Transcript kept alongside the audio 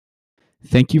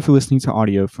Thank you for listening to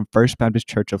audio from First Baptist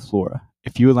Church of Flora.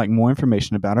 If you would like more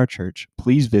information about our church,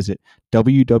 please visit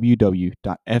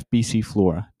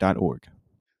www.fbcflora.org.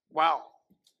 Wow.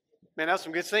 Man, that's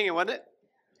some good singing, wasn't it?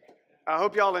 I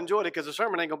hope y'all enjoyed it because the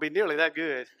sermon ain't going to be nearly that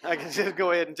good. I can just go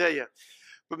ahead and tell you.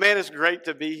 But man, it's great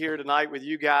to be here tonight with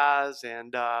you guys.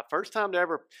 And first time to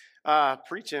ever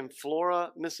preach in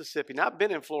Flora, Mississippi. Now, I've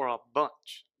been in Flora a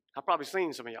bunch. I've probably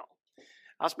seen some of y'all.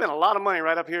 I spent a lot of money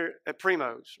right up here at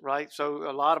Primo's, right? So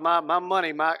a lot of my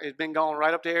money has been going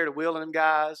right up there to Will and them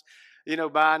guys,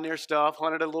 buying their stuff,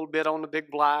 hunted a little bit on the Big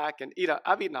Black, and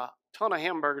I've eaten a ton of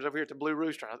hamburgers over here at the Blue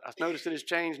Rooster. I've noticed it has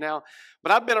changed now,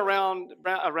 but I've been around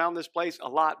this place a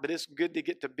lot, but it's good to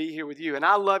get to be here with you. And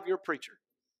I love your preacher.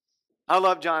 I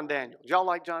love John Daniels. Y'all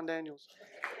like John Daniels?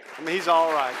 I mean, he's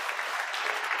all right.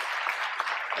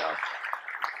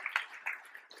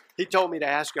 He told me to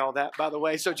ask y'all that, by the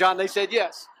way. So, John, they said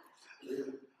yes.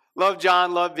 Love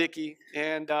John, love Vicky.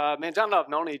 And, man, John and I have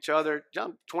known each other,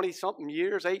 John, 20-something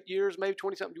years, 8 years, maybe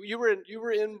 20-something. You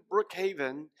were in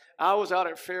Brookhaven. I was out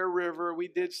at Fair River. We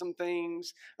did some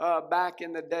things back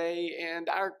in the day, and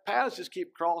our paths just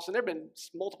keep crossing. There have been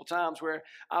multiple times where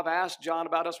I've asked John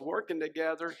about us working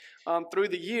together through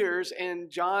the years,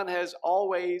 and John has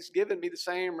always given me the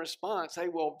same response. Hey,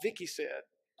 well, Vicky said.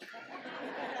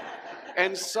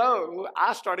 And so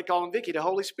I started calling Vicky the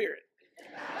Holy Spirit.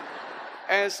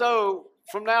 And so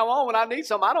from now on, when I need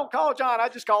something, I don't call John. I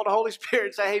just call the Holy Spirit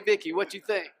and say, hey, Vicky, what you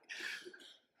think?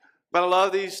 But I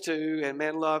love these two, and,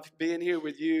 man, love being here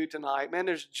with you tonight. Man,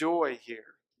 there's joy here.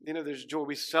 There's joy.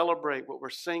 We celebrate what we're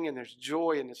singing. There's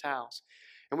joy in this house.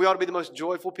 And we ought to be the most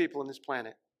joyful people on this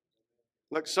planet.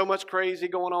 Look, so much crazy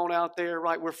going on out there,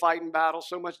 right? We're fighting battles,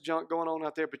 so much junk going on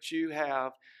out there, but you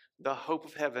have the hope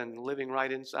of heaven living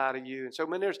right inside of you. And so,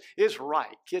 man, it's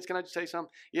right. Kids, can I just say something?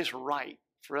 It's right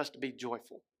for us to be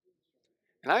joyful.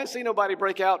 And I didn't see nobody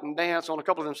break out and dance on a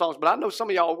couple of them songs, but I know some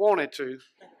of y'all wanted to.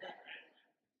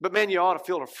 But, man, you ought to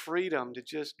feel the freedom to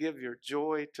just give your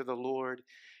joy to the Lord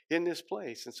in this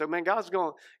place. And so, man,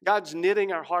 God's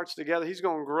knitting our hearts together. He's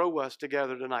going to grow us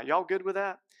together tonight. Y'all good with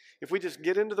that? If we just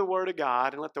get into the Word of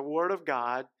God and let the Word of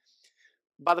God,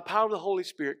 by the power of the Holy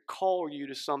Spirit, call you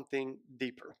to something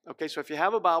deeper. Okay, so if you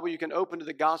have a Bible, you can open to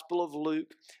the Gospel of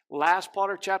Luke. Last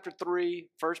part of chapter 3,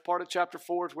 first part of chapter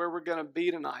 4 is where we're going to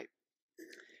be tonight.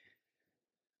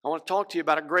 I want to talk to you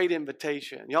about a great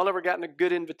invitation. Y'all ever gotten a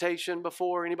good invitation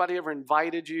before? Anybody ever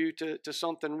invited you to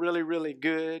something really, really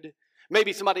good?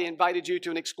 Maybe somebody invited you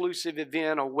to an exclusive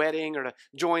event, a wedding, or to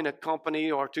join a company,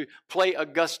 or to play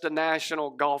Augusta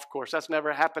National Golf Course. That's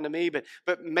never happened to me, but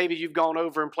maybe you've gone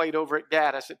over and played over at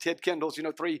Gaddis, at Ted Kendall's,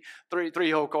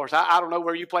 three-hole course. I don't know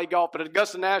where you play golf, but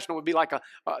Augusta National would be like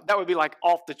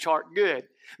off the chart good.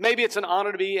 Maybe it's an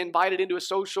honor to be invited into a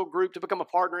social group, to become a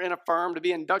partner in a firm, to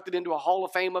be inducted into a Hall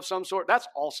of Fame of some sort. That's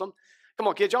awesome. Come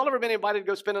on, kids. Y'all ever been invited to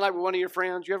go spend a night with one of your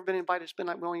friends? You ever been invited to spend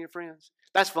a night with one of your friends?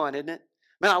 That's fun, isn't it?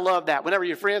 Man, I love that. Whenever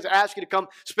your friends ask you to come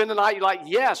spend the night, you're like,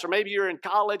 yes. Or maybe you're in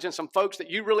college and some folks that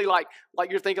you really like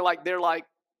you're thinking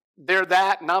they're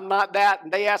that and I'm not that.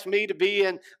 And they ask me to be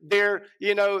in their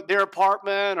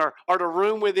apartment or to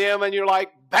room with them. And you're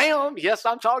like, bam, yes,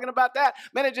 I'm talking about that.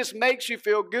 Man, it just makes you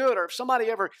feel good. Or if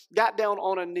somebody ever got down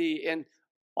on a knee and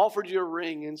offered you a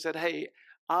ring and said, hey,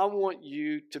 I want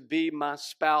you to be my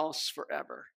spouse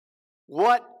forever.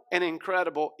 What an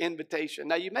incredible invitation.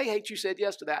 Now, you may hate you said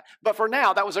yes to that, but for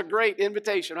now, that was a great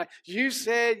invitation, right? You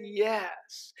said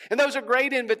yes. And those are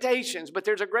great invitations, but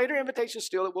there's a greater invitation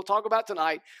still that we'll talk about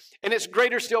tonight, and it's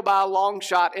greater still by a long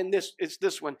shot, and it's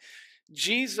this one.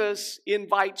 Jesus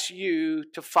invites you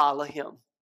to follow him.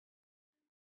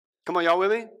 Come on, y'all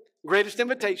with me? Greatest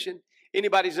invitation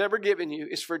anybody's ever given you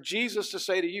is for Jesus to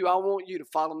say to you, I want you to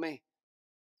follow me.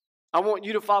 I want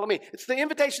you to follow me. It's the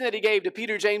invitation that he gave to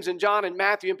Peter, James, and John, and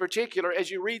Matthew in particular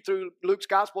as you read through Luke's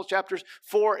Gospel, chapters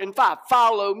 4 and 5.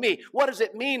 Follow me. What does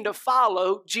it mean to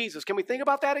follow Jesus? Can we think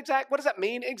about that exactly? What does that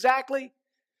mean exactly?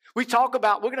 We're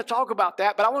going to talk about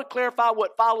that, but I want to clarify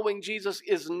what following Jesus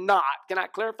is not. Can I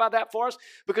clarify that for us?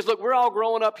 Because look, we're all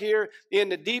growing up here in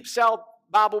the Deep South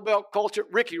Bible Belt culture.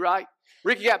 Ricky, right?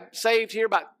 Ricky got saved here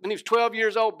when he was 12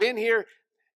 years old, been here.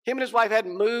 Him and his wife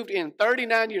hadn't moved in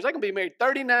 39 years. They're going to be married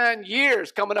 39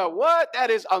 years coming up. What?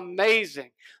 That is amazing.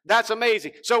 That's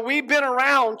amazing. So we've been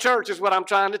around church is what I'm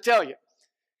trying to tell you.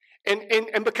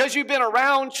 And because you've been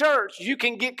around church, you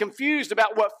can get confused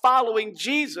about what following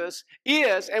Jesus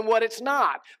is and what it's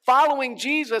not. Following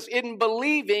Jesus isn't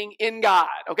believing in God.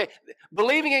 Okay,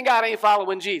 believing in God ain't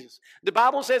following Jesus. The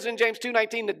Bible says in James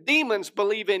 2:19, the demons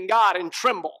believe in God and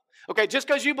tremble. Okay, just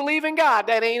because you believe in God,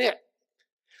 that ain't it.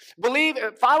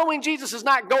 Following Jesus is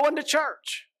not going to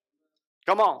church.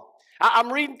 Come on.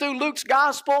 I'm reading through Luke's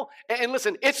gospel, and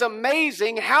listen, it's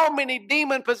amazing how many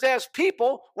demon-possessed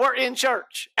people were in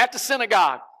church at the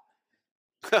synagogue.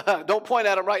 Don't point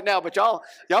at them right now, but y'all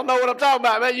know what I'm talking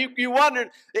about, man. You wondered,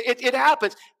 it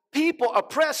happens. People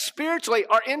oppressed spiritually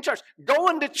are in church.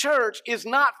 Going to church is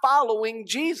not following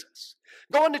Jesus.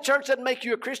 Going to church doesn't make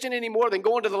you a Christian any more than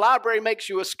going to the library makes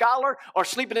you a scholar, or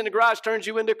sleeping in the garage turns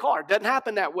you into a car. It doesn't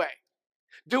happen that way.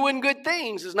 Doing good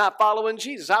things is not following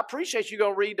Jesus. I appreciate you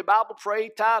going to read the Bible, pray,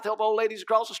 tithe, help old ladies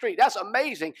across the street. That's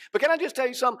amazing. But can I just tell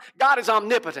you something? God is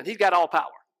omnipotent. He's got all power.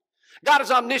 God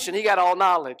is omniscient. He got all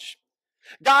knowledge.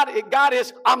 God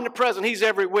is omnipresent. He's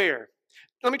everywhere.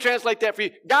 Let me translate that for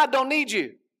you. God don't need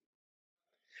you.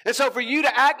 And so for you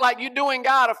to act like you're doing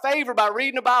God a favor by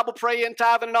reading the Bible, praying,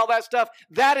 tithing, and all that stuff,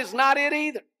 that is not it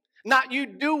either. Not you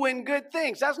doing good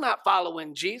things. That's not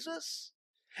following Jesus.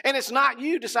 And it's not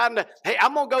you deciding to, hey,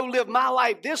 I'm going to go live my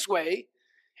life this way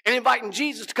and inviting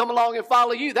Jesus to come along and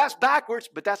follow you. That's backwards,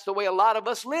 but that's the way a lot of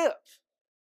us live.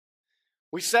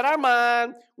 We set our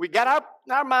mind, we got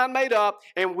our mind made up,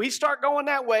 and we start going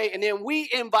that way, and then we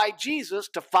invite Jesus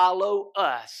to follow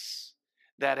us.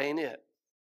 That ain't it.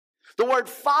 The word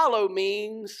follow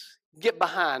means get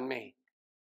behind me.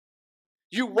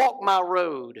 You walk my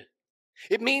road.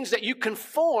 It means that you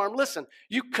conform, listen,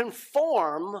 you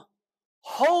conform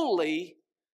wholly,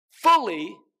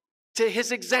 fully to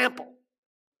his example.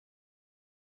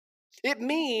 It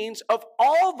means of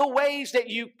all the ways that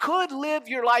you could live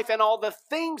your life and all the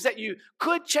things that you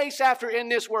could chase after in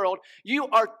this world, you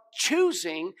are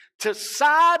choosing to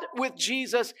side with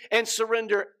Jesus and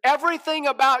surrender everything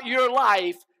about your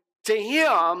life to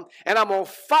him, and I'm going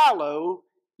to follow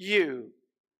you.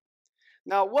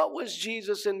 Now, what was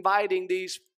Jesus inviting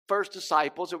these first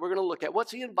disciples that we're going to look at?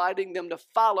 What's he inviting them to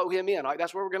follow him in? All right,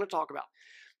 that's what we're going to talk about.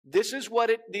 This is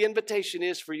what the invitation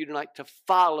is for you tonight, to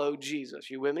follow Jesus.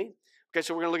 You with me? Okay,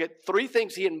 so we're going to look at three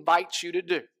things he invites you to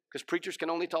do, because preachers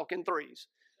can only talk in threes.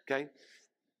 Okay?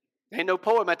 Ain't no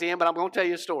poem at the end, but I'm going to tell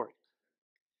you a story.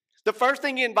 The first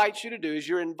thing he invites you to do is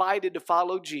you're invited to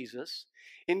follow Jesus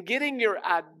in getting your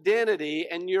identity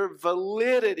and your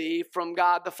validity from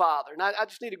God the Father. Now, I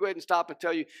just need to go ahead and stop and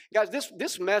tell you, guys,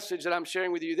 this message that I'm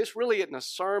sharing with you, this really isn't a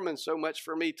sermon so much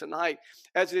for me tonight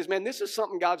as it is, man, this is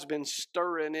something God's been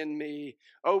stirring in me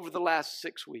over the last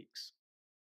 6 weeks.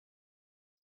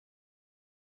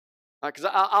 Because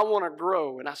I want to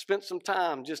grow, and I spent some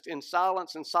time just in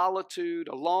silence and solitude,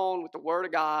 alone with the Word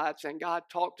of God, saying, God,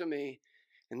 talk to me.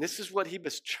 And this is what he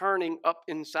was churning up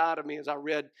inside of me as I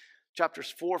read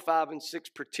chapters 4, 5, and 6,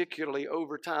 particularly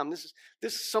over time. This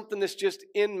is something that's just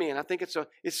in me, and I think it's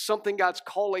something God's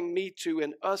calling me to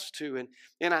and us to,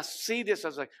 and I see this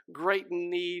as a great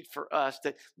need for us,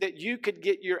 that you could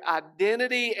get your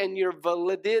identity and your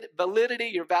validity,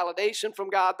 your validation from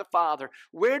God the Father.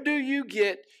 Where do you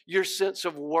get your sense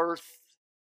of worth?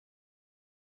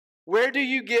 Where do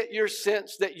you get your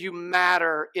sense that you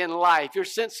matter in life, your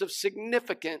sense of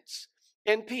significance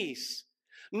and peace?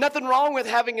 Nothing wrong with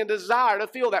having a desire to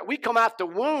feel that. We come out the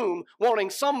womb wanting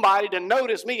somebody to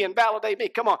notice me and validate me.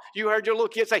 Come on, you heard your little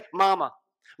kid say, Mama,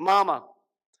 Mama,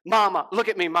 Mama, look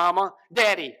at me, Mama,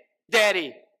 Daddy,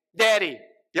 Daddy, Daddy.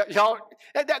 Y'all,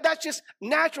 that's just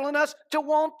natural in us to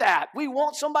want that. We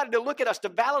want somebody to look at us, to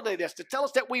validate us, to tell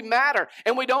us that we matter,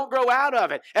 and we don't grow out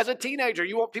of it. As a teenager,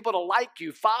 you want people to like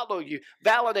you, follow you,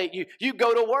 validate you. You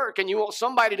go to work, and you want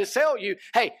somebody to tell you,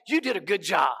 hey, you did a good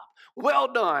job.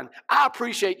 Well done. I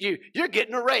appreciate you. You're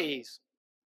getting a raise.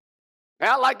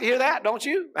 I'd like to hear that, don't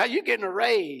you? You're getting a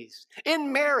raise.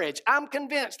 In marriage, I'm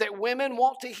convinced that women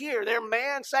want to hear their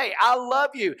man say, I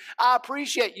love you. I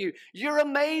appreciate you. You're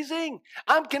amazing.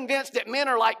 I'm convinced that men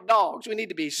are like dogs. We need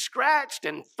to be scratched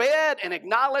and fed and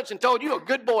acknowledged and told you're a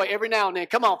good boy every now and then.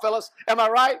 Come on, fellas. Am I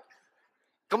right?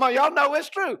 Come on, y'all know it's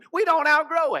true. We don't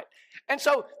outgrow it. And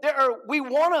so we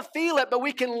want to feel it, but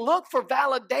we can look for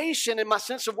validation in my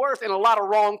sense of worth in a lot of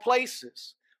wrong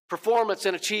places. Performance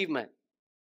and achievement.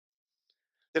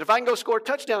 That if I can go score a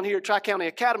touchdown here at Tri-County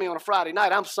Academy on a Friday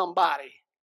night, I'm somebody.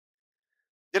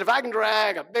 That if I can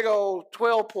drag a big old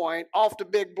 12-point off the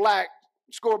big black,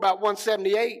 score about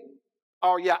 178,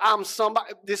 oh yeah, I'm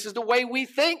somebody. This is the way we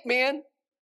think, man.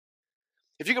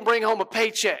 If you can bring home a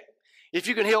paycheck, if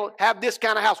you can have this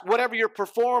kind of house, whatever your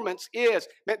performance is,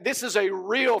 man, this is a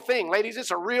real thing. Ladies,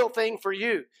 it's a real thing for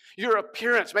you. Your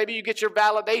appearance, maybe you get your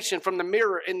validation from the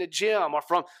mirror in the gym or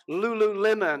from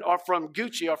Lululemon or from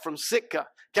Gucci or from Sitka.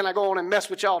 Can I go on and mess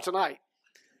with y'all tonight?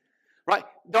 Right?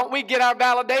 Don't we get our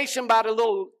validation by the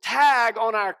little tag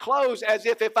on our clothes as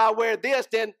if I wear this,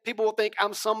 then people will think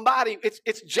I'm somebody.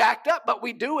 It's jacked up, but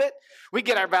we do it. We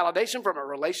get our validation from a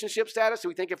relationship status.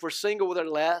 We think if we're single, we're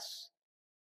less.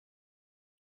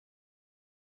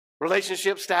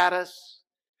 relationship status,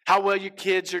 how well your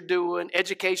kids are doing,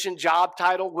 education, job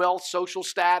title, wealth, social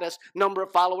status, number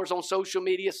of followers on social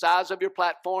media, size of your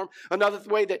platform. Another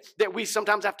way that we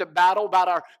sometimes have to battle about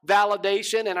our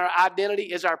validation and our identity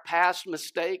is our past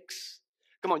mistakes.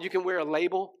 Come on, you can wear a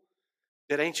label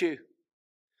that ain't you.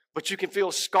 But you can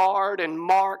feel scarred and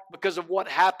marked because of what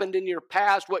happened in your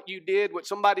past, what you did, what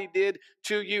somebody did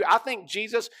to you. I think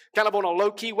Jesus, kind of on a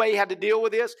low-key way, had to deal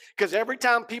with this because every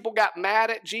time people got mad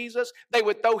at Jesus, they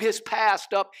would throw his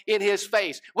past up in his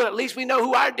face. Well, at least we know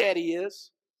who our daddy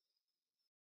is.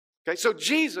 Okay, so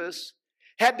Jesus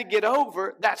had to get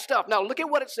over that stuff. Now, look at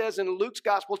what it says in Luke's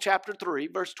Gospel, chapter 3,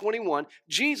 verse 21.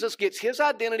 Jesus gets his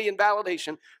identity and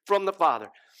validation from the Father.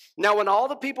 Now, when all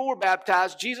the people were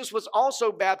baptized, Jesus was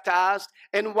also baptized,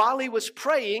 and while he was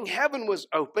praying, heaven was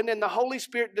opened, and the Holy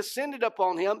Spirit descended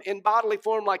upon him in bodily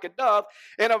form like a dove,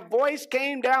 and a voice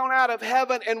came down out of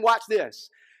heaven, and watch this.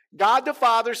 God the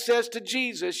Father says to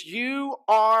Jesus, "You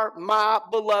are my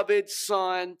beloved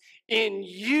Son. In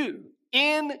you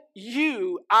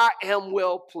I am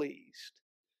well pleased."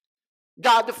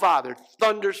 God the Father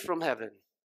thunders from heaven.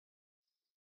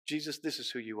 Jesus, this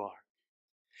is who you are.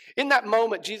 In that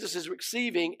moment, Jesus is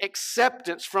receiving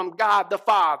acceptance from God the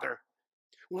Father.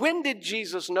 When did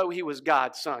Jesus know he was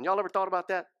God's son? Y'all ever thought about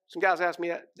that? Some guys asked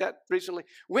me that recently.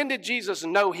 When did Jesus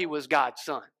know he was God's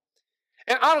son?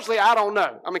 And honestly, I don't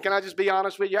know. I mean, can I just be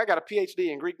honest with you? I got a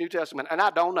PhD in Greek New Testament, and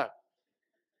I don't know.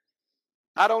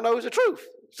 I don't know is the truth.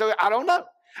 So I don't know.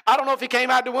 I don't know if he came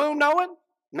out the womb knowing.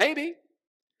 Maybe.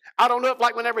 I don't know if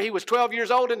like whenever he was 12 years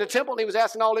old in the temple and he was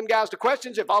asking all them guys the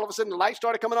questions, if all of a sudden the light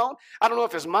started coming on. I don't know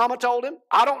if his mama told him.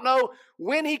 I don't know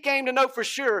when he came to know for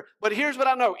sure, but here's what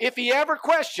I know. If he ever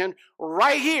questioned,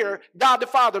 right here, God the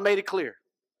Father made it clear.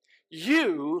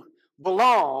 You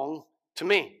belong to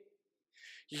me.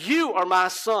 You are my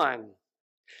son.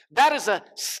 That is a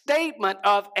statement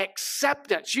of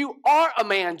acceptance. You are a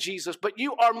man, Jesus, but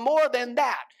you are more than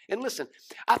that. And listen,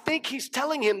 I think he's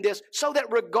telling him this so that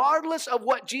regardless of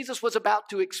what Jesus was about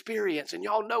to experience, and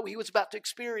y'all know he was about to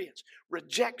experience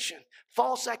rejection,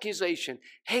 false accusation,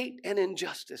 hate, and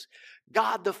injustice,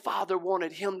 God the Father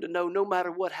wanted him to know no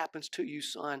matter what happens to you,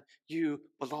 son, you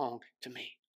belong to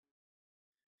me.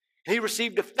 He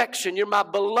received affection. You're my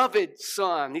beloved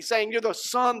son. He's saying you're the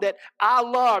son that I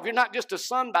love. You're not just a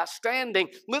son by standing.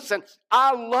 Listen,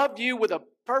 I love you with a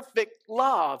perfect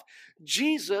love.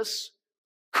 Jesus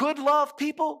could love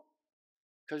people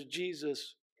because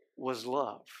Jesus was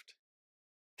loved.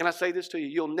 Can I say this to you?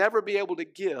 You'll never be able to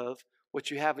give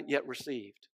what you haven't yet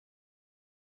received.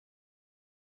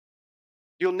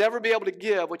 You'll never be able to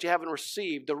give what you haven't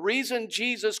received. The reason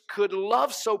Jesus could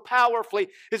love so powerfully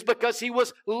is because he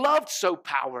was loved so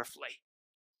powerfully.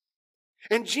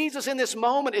 And Jesus in this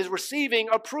moment is receiving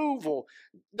approval.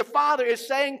 The Father is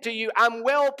saying to you, I'm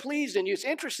well pleased in you. It's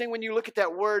interesting when you look at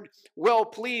that word well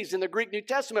pleased in the Greek New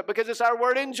Testament because it's our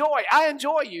word enjoy. I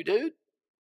enjoy you, dude.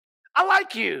 I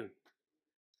like you.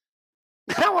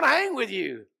 I want to hang with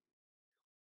you.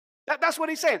 That's what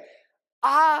he's saying.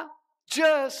 I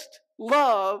just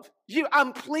love you.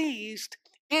 I'm pleased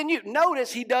in you.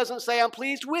 Notice he doesn't say I'm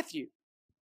pleased with you.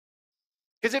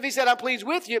 Because if he said I'm pleased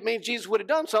with you, it means Jesus would have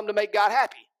done something to make God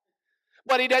happy.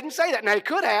 But he doesn't say that. Now he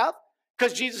could have,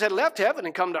 because Jesus had left heaven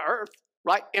and come to earth,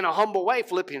 right? In a humble way.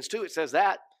 Philippians 2, it says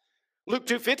that. Luke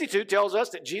 2:52 tells us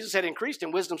that Jesus had increased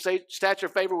in wisdom, stature,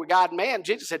 favor with God and man.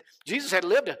 Jesus had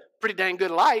lived a pretty dang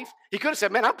good life. He could have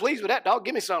said, man, I'm pleased with that, dog.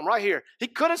 Give me something right here. He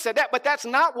could have said that, but that's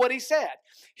not what he said.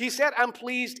 He said, I'm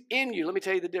pleased in you. Let me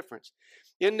tell you the difference.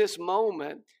 In this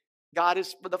moment, God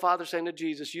is the Father saying to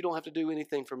Jesus, you don't have to do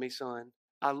anything for me, son.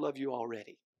 I love you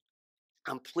already.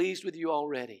 I'm pleased with you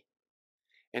already.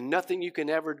 And nothing you can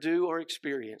ever do or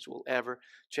experience will ever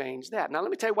change that. Now,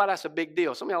 let me tell you why that's a big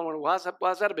deal. Some of y'all wonder, why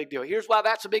is that a big deal? Here's why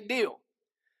that's a big deal.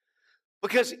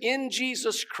 Because in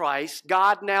Jesus Christ,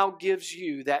 God now gives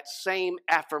you that same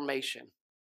affirmation.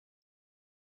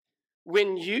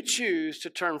 When you choose to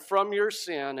turn from your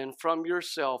sin and from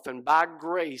yourself, and by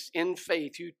grace, in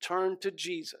faith, you turn to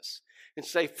Jesus and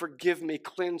say, forgive me,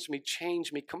 cleanse me,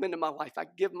 change me, come into my life. I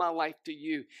give my life to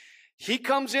you. He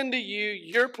comes into you,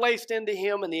 you're placed into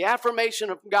him, and the affirmation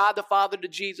of God the Father to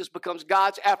Jesus becomes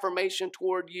God's affirmation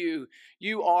toward you.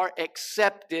 You are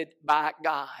accepted by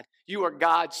God. You are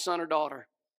God's son or daughter.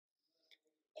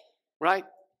 Right? It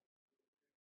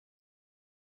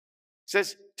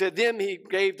says, to them he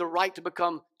gave the right to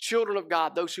become children of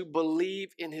God, those who believe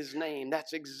in his name.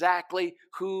 That's exactly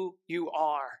who you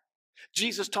are.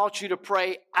 Jesus taught you to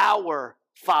pray, our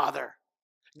Father.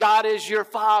 God is your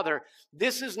Father.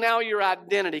 This is now your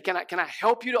identity. Can I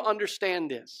help you to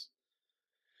understand this?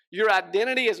 Your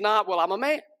identity is not, well, I'm a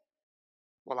man.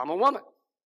 Well, I'm a woman.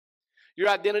 Your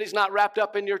identity is not wrapped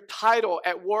up in your title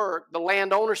at work, the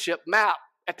land ownership map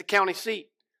at the county seat.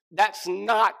 That's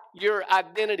not your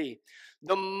identity.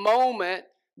 The moment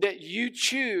that you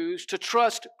choose to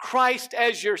trust Christ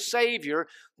as your Savior,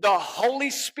 the Holy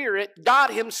Spirit, God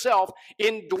Himself,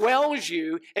 indwells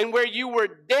you, and where you were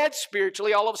dead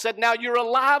spiritually, all of a sudden now you're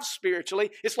alive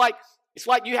spiritually. It's like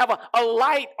you have a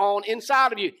light on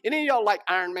inside of you. Any of y'all like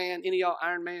Iron Man? Any of y'all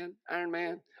Iron Man? Iron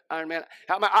Man? Iron Man.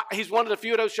 He's one of the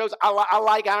few of those shows. I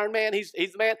like Iron Man. He's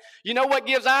the man. You know what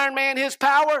gives Iron Man his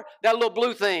power? That little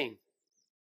blue thing.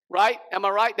 Right? Am I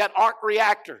right? That arc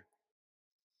reactor.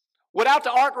 Without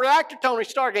the arc reactor, Tony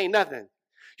Stark ain't nothing.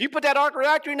 You put that arc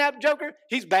reactor in that joker,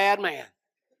 he's bad man.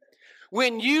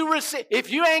 When you receive, if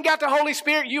you ain't got the Holy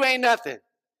Spirit, you ain't nothing.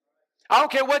 I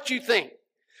don't care what you think.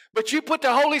 But you put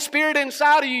the Holy Spirit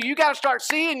inside of you, you got to start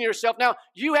seeing yourself. Now,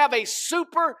 you have a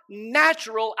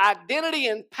supernatural identity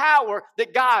and power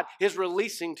that God is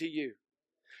releasing to you.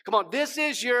 Come on, this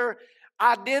is your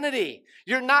identity.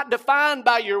 You're not defined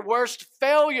by your worst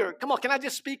failure. Come on, can I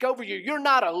just speak over you? You're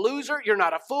not a loser. You're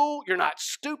not a fool. You're not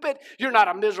stupid. You're not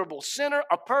a miserable sinner,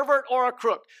 a pervert, or a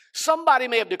crook. Somebody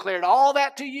may have declared all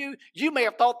that to you. You may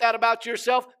have thought that about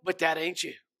yourself, but that ain't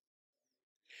you.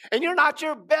 And you're not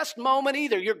your best moment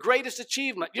either, your greatest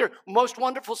achievement, your most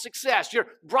wonderful success, your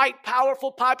bright,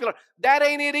 powerful, popular. That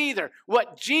ain't it either.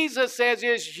 What Jesus says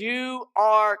is you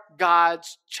are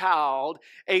God's child,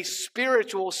 a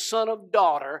spiritual son or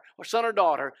daughter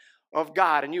of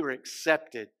God, and you are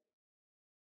accepted.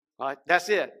 All right, that's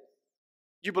it.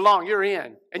 You belong, you're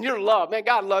in, and you're loved. Man,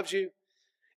 God loves you.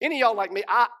 Any of y'all like me?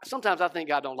 Sometimes I think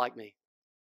God don't like me.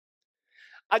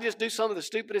 I just do some of the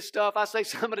stupidest stuff. I say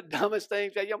some of the dumbest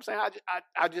things. You know what I'm saying?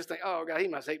 I just think, oh, God, He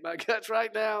must hate my guts right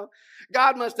now.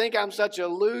 God must think I'm such a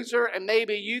loser. And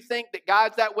maybe you think that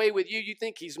God's that way with you. You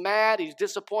think He's mad, He's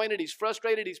disappointed, He's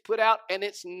frustrated, He's put out. And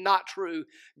it's not true.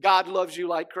 God loves you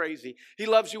like crazy. He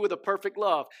loves you with a perfect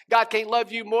love. God can't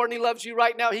love you more than He loves you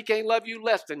right now. He can't love you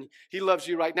less than He loves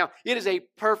you right now. It is a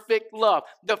perfect love.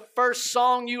 The first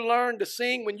song you learned to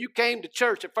sing when you came to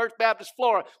church at First Baptist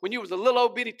Flora, when you was a little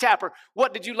old bitty tapper,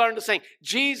 what did you learn to sing?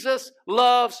 Jesus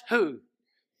loves who?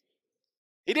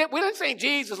 We didn't sing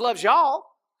Jesus loves y'all.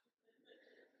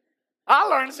 I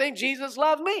learned to sing Jesus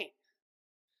loves me.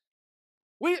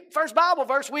 First Bible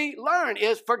verse we learn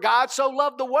is, for God so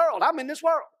loved the world. I'm in this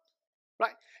world.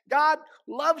 Right? God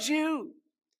loves you.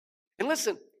 And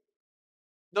listen,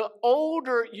 the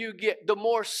older you get, the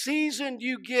more seasoned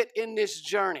you get in this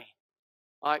journey.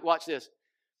 All right, watch this.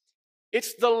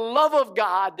 It's the love of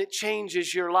God that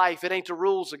changes your life. It ain't the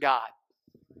rules of God.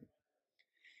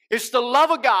 It's the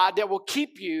love of God that will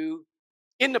keep you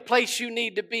in the place you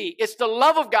need to be. It's the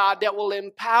love of God that will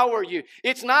empower you.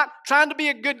 It's not trying to be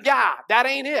a good guy. That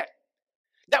ain't it.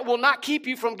 That will not keep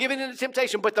you from giving into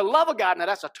temptation. But the love of God, now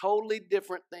that's a totally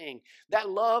different thing. That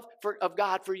love of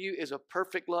God for you is a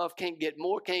perfect love. Can't get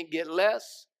more, can't get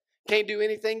less. Can't do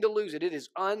anything to lose it. It is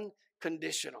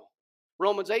unconditional.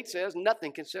 Romans 8 says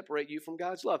nothing can separate you from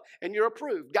God's love. And you're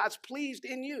approved. God's pleased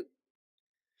in you.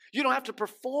 You don't have to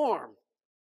perform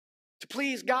to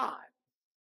please God.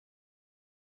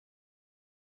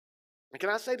 And can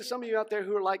I say to some of you out there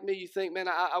who are like me, you think, man,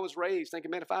 I was raised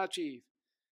thinking, man, if I achieve,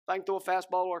 if I can throw a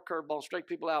fastball or a curveball and strike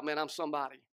people out, man, I'm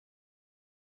somebody.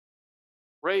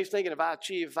 Raised thinking if I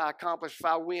achieve, if I accomplish, if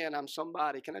I win, I'm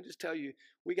somebody. Can I just tell you,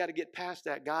 we got to get past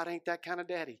that. God ain't that kind of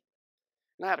daddy.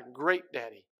 And I had a great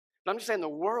daddy. But I'm just saying the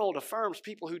world affirms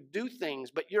people who do things,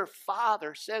 but your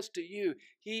Father says to you,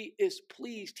 He is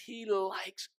pleased. He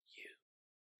likes you.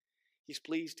 He's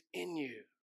pleased in you.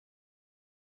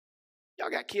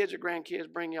 Y'all got kids or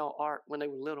grandkids bring y'all art when they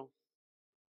were little?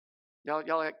 Y'all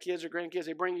got kids or grandkids,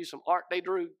 they bring you some art they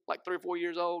drew, like 3 or 4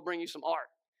 years old, bring you some art.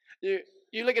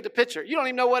 You look at the picture, you don't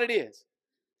even know what it is.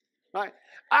 Right?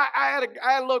 I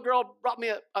had a little girl brought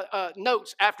me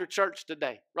notes after church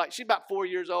today. Right? She's about 4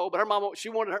 years old, but her mama, she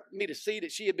wanted me to see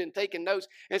that she had been taking notes.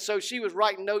 And so she was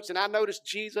writing notes, and I noticed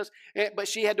Jesus, but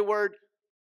she had the word,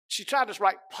 she tried to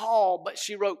write Paul, but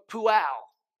she wrote Pual.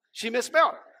 She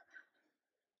misspelled it.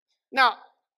 Now,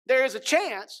 there is a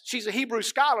chance she's a Hebrew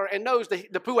scholar and knows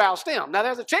the Pual stem. Now,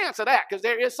 there's a chance of that because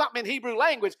there is something in Hebrew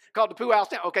language called the Pual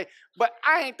stem. Okay, but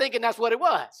I ain't thinking that's what it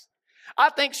was. I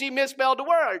think she misspelled the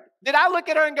word. Did I look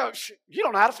at her and go, you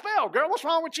don't know how to spell, girl. What's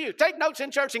wrong with you? Take notes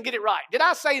in church and get it right. Did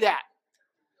I say that?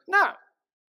 No.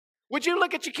 Would you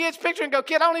look at your kid's picture and go,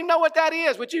 kid, I don't even know what that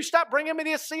is. Would you stop bringing me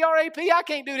this CRAP? I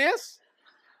can't do this.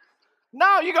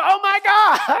 No, you go, oh my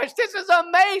gosh, this is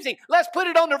amazing. Let's put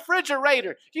it on the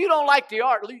refrigerator. You don't like the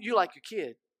art. You like your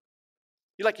kid.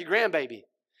 You like your grandbaby.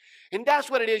 And that's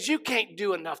what it is. You can't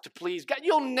do enough to please God.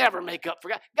 You'll never make up for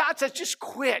God. God says, just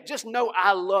quit. Just know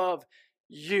I love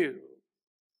you.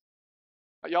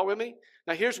 Are y'all with me?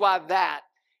 Now, here's why that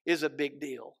is a big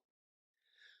deal.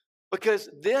 Because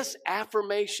this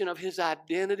affirmation of his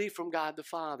identity from God the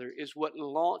Father is what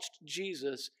launched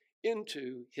Jesus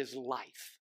into his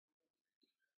life.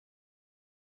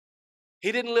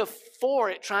 He didn't live for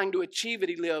it, trying to achieve it.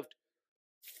 He lived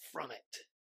from it.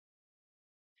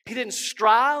 He didn't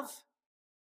strive.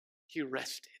 He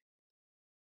rested.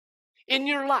 In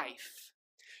your life,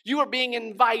 you are being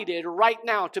invited right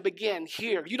now to begin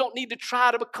here. You don't need to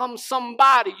try to become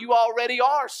somebody. You already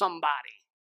are somebody.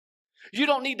 You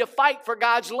don't need to fight for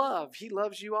God's love. He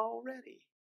loves you already.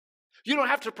 You don't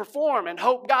have to perform and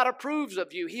hope God approves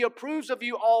of you. He approves of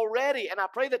you already. And I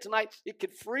pray that tonight it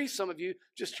could free some of you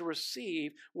just to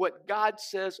receive what God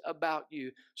says about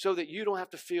you so that you don't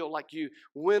have to feel like you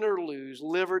win or lose,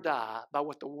 live or die by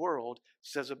what the world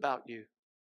says about you,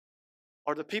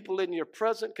 or the people in your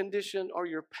present condition or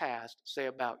your past say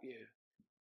about you.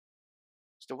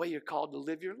 It's the way you're called to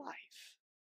live your life.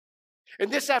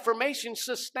 And this affirmation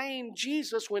sustained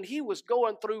Jesus when he was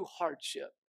going through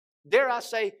hardship. Dare I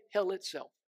say, hell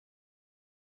itself.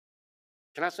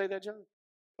 Can I say that, John?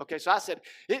 Okay, so I said,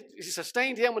 it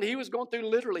sustained him when he was going through,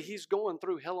 literally, he's going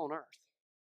through hell on earth.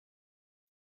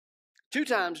 2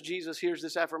 times Jesus hears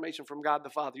this affirmation from God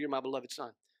the Father, you're my beloved Son.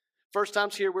 First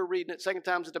time's here, we're reading it. Second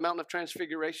time's at the Mountain of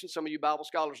Transfiguration. Some of you Bible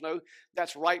scholars know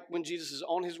that's right when Jesus is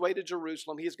on his way to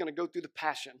Jerusalem. He is going to go through the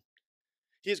passion.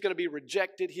 He is going to be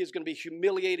rejected. He is going to be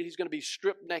humiliated. He's going to be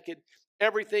stripped naked.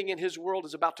 Everything in his world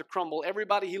is about to crumble.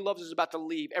 Everybody he loves is about to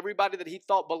leave. Everybody that he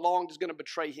thought belonged is going to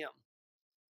betray him.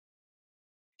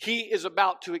 He is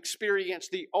about to experience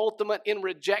the ultimate in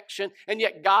rejection, and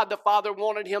yet God the Father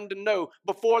wanted him to know,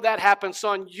 before that happened,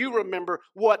 son, you remember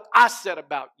what I said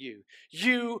about you.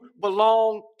 You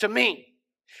belong to me.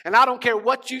 And I don't care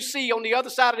what you see on the other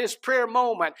side of this prayer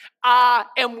moment. I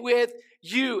am with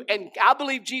you. And I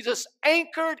believe Jesus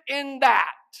anchored in that.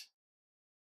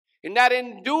 And that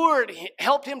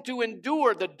helped him to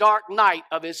endure the dark night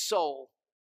of his soul.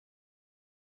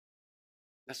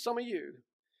 Now, some of you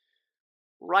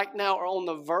right now are on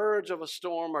the verge of a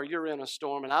storm, or you're in a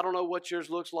storm. And I don't know what yours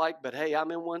looks like, but hey,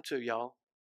 I'm in one too, y'all.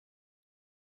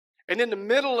 And in the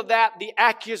middle of that, the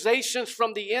accusations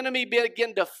from the enemy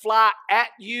begin to fly at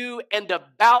you and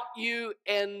about you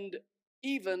and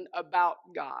even about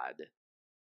God.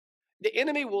 The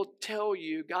enemy will tell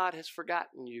you God has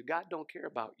forgotten you. God don't care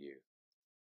about you.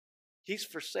 He's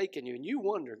forsaken you. And you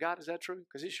wonder, God, is that true?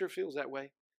 Because it sure feels that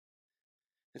way.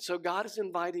 And so God is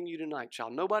inviting you tonight,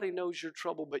 child. Nobody knows your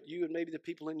trouble but you and maybe the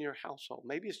people in your household.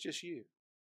 Maybe it's just you.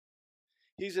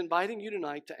 He's inviting you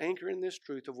tonight to anchor in this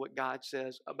truth of what God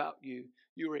says about you.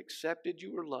 You are accepted,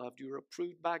 you are loved, you are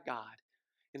approved by God.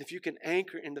 And if you can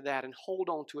anchor into that and hold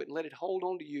on to it and let it hold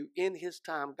on to you in his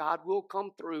time, God will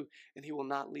come through and he will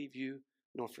not leave you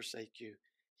nor forsake you.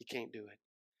 He can't do it.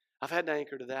 I've had to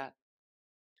anchor to that.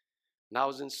 And I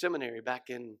was in seminary back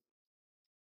in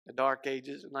the dark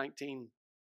ages of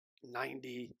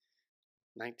 1990,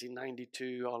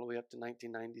 1992, all the way up to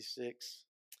 1996.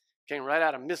 Came right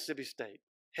out of Mississippi State.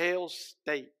 Hail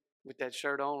State with that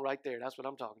shirt on right there. That's what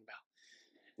I'm talking about.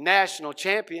 National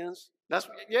champions.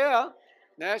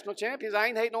 National champions. I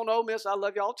ain't hating on Ole Miss. I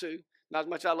love y'all too. Not as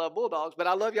much as I love Bulldogs, but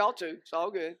I love y'all too. It's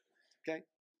all good. Okay.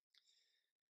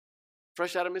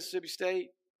 Fresh out of Mississippi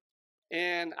State.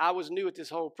 And I was new at this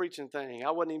whole preaching thing.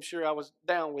 I wasn't even sure I was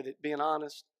down with it, being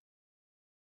honest.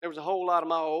 There was a whole lot of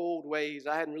my old ways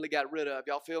I hadn't really got rid of.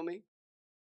 Y'all feel me?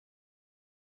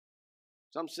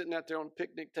 So I'm sitting out there on the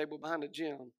picnic table behind the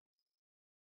gym,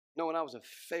 knowing I was a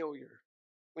failure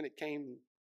when it came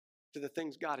to the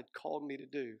things God had called me to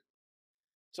do.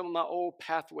 Some of my old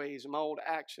pathways and my old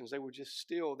actions, they were just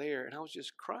still there. And I was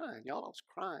just crying. Y'all, I was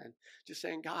crying. Just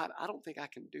saying, God, I don't think I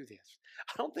can do this.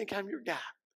 I don't think I'm your guy.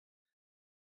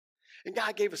 And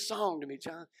God gave a song to me,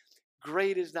 John.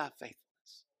 Great is thy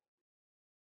faithfulness.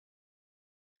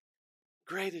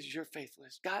 Great is your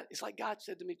faithfulness. God, it's like God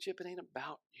said to me, Chip, it ain't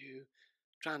about you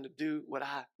trying to do what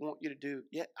I want you to do.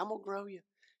 Yet I'm going to grow you.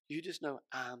 You just know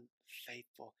I'm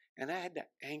faithful. And I had to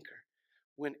anchor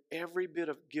when every bit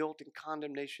of guilt and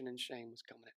condemnation and shame was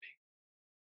coming at me.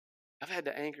 I've had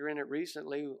to anchor in it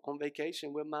recently on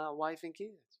vacation with my wife and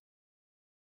kids.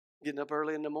 Getting up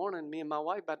early in the morning, me and my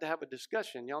wife about to have a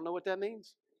discussion. Y'all know what that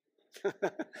means?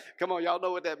 Come on, y'all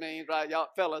know what that means, right? Y'all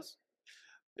fellas.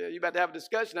 Yeah, you about to have a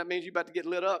discussion. That means you about to get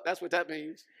lit up. That's what that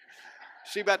means.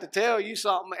 She about to tell you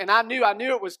something. And I knew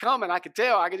it was coming. I could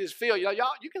tell. I could just feel. Y'all,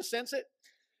 you can sense it.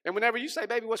 And whenever you say,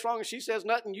 baby, what's wrong? And she says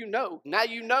nothing, you know. Now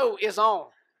you know it's on.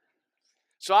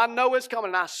 So I know it's coming.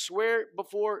 And I swear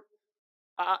before,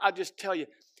 I just tell you,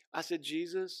 I said,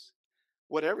 Jesus,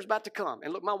 whatever's about to come.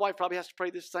 And look, my wife probably has to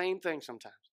pray the same thing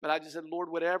sometimes. But I just said, Lord,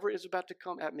 whatever is about to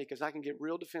come at me, because I can get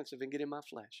real defensive and get in my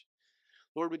flesh.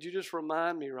 Lord, would you just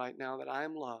remind me right now that I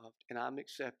am loved and I'm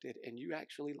accepted and you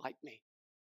actually like me,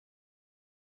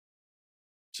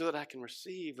 so that I can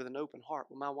receive with an open heart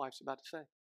what my wife's about to say.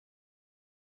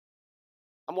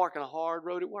 I'm working a hard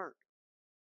road at work.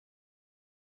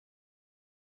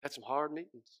 Had some hard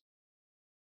meetings.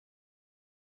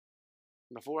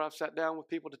 Before I've sat down with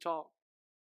people to talk,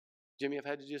 Jimmy, I've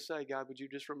had to just say, God, would you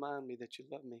just remind me that you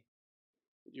love me,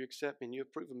 that you accept me, and you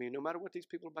approve of me, no matter what these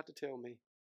people are about to tell me.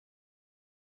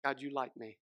 God, you like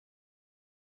me.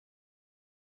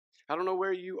 I don't know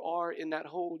where you are in that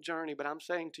whole journey, but I'm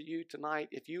saying to you tonight,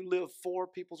 if you live for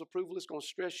people's approval, it's going to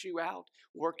stress you out,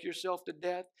 work yourself to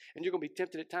death, and you're going to be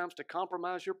tempted at times to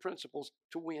compromise your principles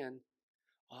to win.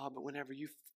 But whenever you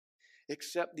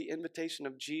accept the invitation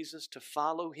of Jesus to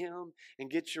follow him and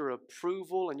get your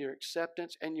approval and your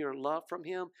acceptance and your love from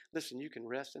him, listen, you can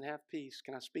rest and have peace.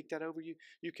 Can I speak that over you?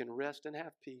 You can rest and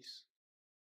have peace.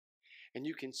 And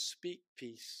you can speak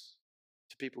peace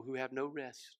to people who have no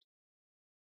rest,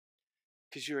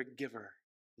 because you're a giver,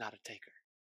 not a taker.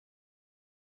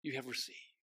 You have received,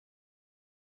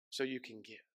 so you can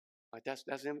give. All right,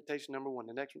 that's invitation number one.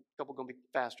 The next couple are going to be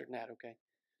faster than that, okay?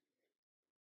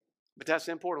 But that's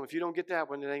important. If you don't get that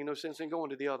one, there ain't no sense in going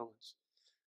to the other ones.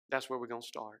 That's where we're going to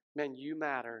start. Man, you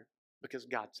matter because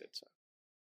God said so.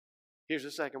 Here's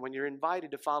the second. When you're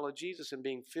invited to follow Jesus and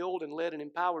being filled and led and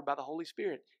empowered by the Holy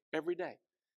Spirit every day.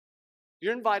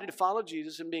 You're invited to follow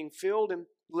Jesus and being filled and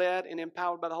led and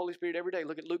empowered by the Holy Spirit every day.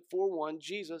 Look at Luke 4:1.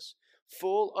 Jesus,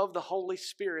 full of the Holy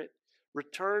Spirit,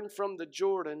 returned from the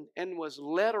Jordan and was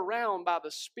led around by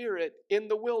the Spirit in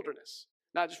the wilderness.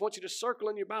 Now, I just want you to circle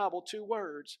in your Bible two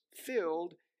words,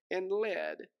 filled and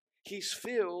led. He's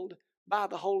filled by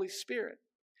the Holy Spirit.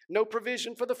 No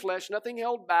provision for the flesh, nothing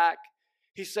held back.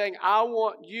 He's saying, I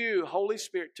want you, Holy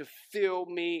Spirit, to fill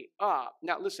me up.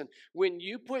 Now, listen, when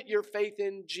you put your faith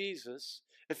in Jesus,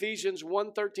 Ephesians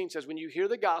 1:13 says, when you hear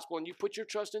the gospel and you put your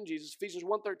trust in Jesus, Ephesians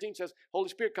 1:13 says, Holy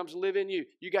Spirit comes to live in you.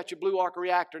 You got your blue arc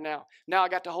reactor now. Now I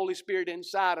got the Holy Spirit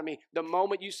inside of me the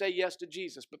moment you say yes to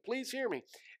Jesus. But please hear me.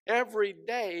 Every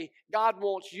day, God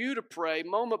wants you to pray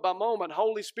moment by moment,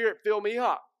 Holy Spirit, fill me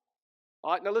up.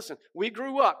 All right, now listen, we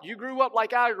grew up. You grew up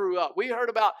like I grew up. We heard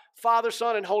about Father,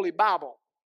 Son, and Holy Bible.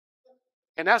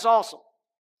 And that's awesome.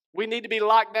 We need to be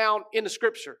locked down in the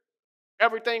Scripture.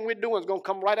 Everything we're doing is going to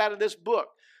come right out of this book.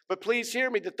 But please hear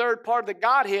me, the third part of the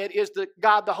Godhead is the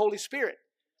God, the Holy Spirit.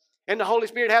 And the Holy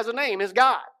Spirit has a name, it's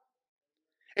God.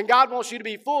 And God wants you to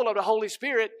be full of the Holy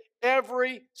Spirit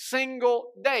every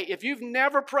single day. If you've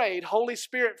never prayed, Holy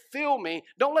Spirit, fill me,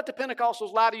 don't let the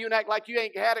Pentecostals lie to you and act like you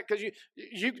ain't had it, because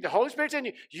the Holy Spirit's in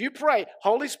you. You pray,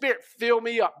 Holy Spirit, fill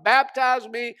me up. Baptize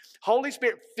me. Holy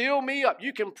Spirit, fill me up.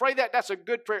 You can pray that. That's a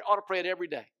good prayer. You ought to pray it every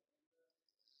day.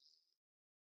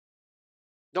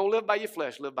 Don't live by your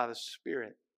flesh, live by the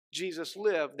Spirit. Jesus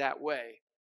lived that way.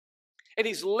 And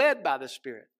he's led by the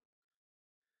Spirit.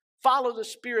 Follow the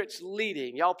Spirit's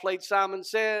leading. Y'all played Simon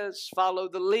Says, follow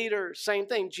the leader. Same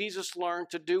thing. Jesus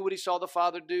learned to do what he saw the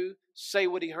Father do, say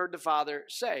what he heard the Father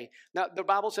say. Now, the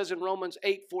Bible says in Romans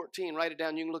 8:14, write it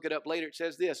down, you can look it up later, it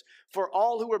says this, for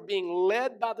all who are being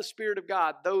led by the Spirit of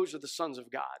God, those are the sons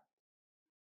of God.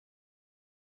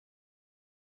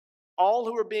 All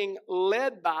who are being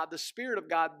led by the Spirit of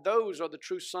God, those are the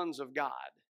true sons of God.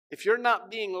 If you're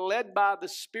not being led by the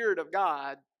Spirit of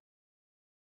God,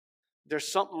 there's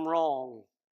something wrong.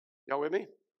 Y'all with me?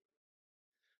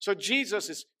 So Jesus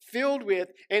is filled with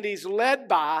and he's led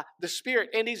by the Spirit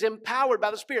and he's empowered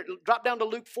by the Spirit. Drop down to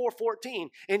Luke 4:14.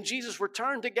 And Jesus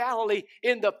returned to Galilee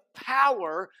in the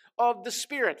power of the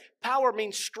Spirit. Power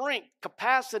means strength,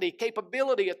 capacity,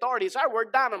 capability, authority. It's our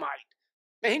word, dynamite.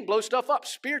 Man, he can blow stuff up,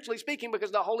 spiritually speaking, because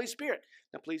of the Holy Spirit.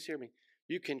 Now, please hear me.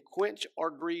 You can quench or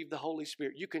grieve the Holy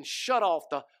Spirit. You can shut off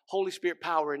the Holy Spirit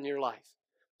power in your life.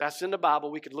 That's in the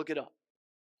Bible. We could look it up.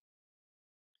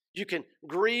 You can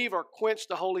grieve or quench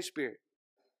the Holy Spirit.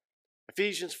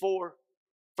 Ephesians 4,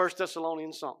 1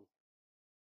 Thessalonians something.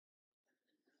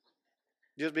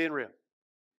 Just being real.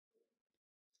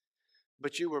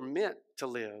 But you were meant to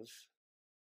live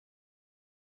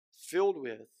filled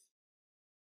with,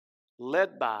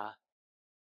 led by,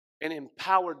 and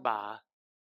empowered by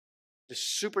the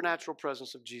supernatural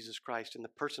presence of Jesus Christ in the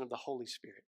person of the Holy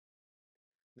Spirit.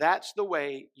 That's the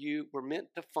way you were meant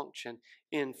to function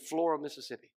in Flora,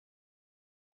 Mississippi.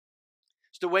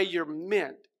 It's the way you're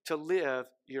meant to live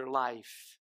your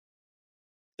life.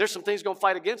 There's some things going to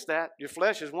fight against that. Your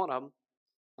flesh is one of them.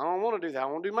 I don't want to do that. I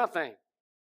want to do my thing.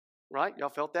 Right? Y'all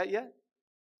felt that yet?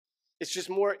 It's just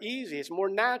more easy. It's more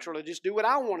natural to just do what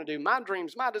I want to do. My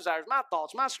dreams, my desires, my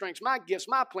thoughts, my strengths, my gifts,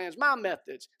 my plans, my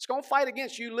methods. It's going to fight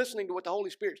against you listening to what the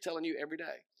Holy Spirit's telling you every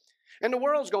day. And the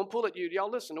world's going to pull at you. Y'all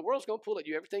listen, the world's going to pull at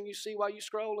you. Everything you see while you're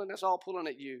scrolling, that's all pulling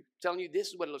at you. Telling you this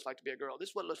is what it looks like to be a girl. This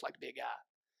is what it looks like to be a guy.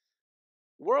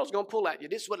 The world's going to pull at you.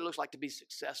 This is what it looks like to be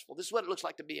successful. This is what it looks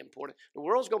like to be important. The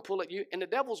world's going to pull at you, and the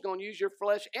devil's going to use your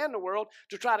flesh and the world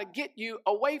to try to get you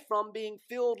away from being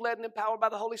filled, led, and empowered by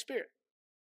the Holy Spirit.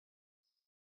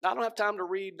 Now, I don't have time to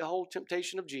read the whole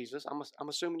temptation of Jesus. I'm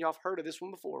assuming y'all have heard of this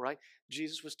one before, right?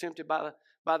 Jesus was tempted by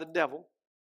the devil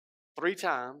 3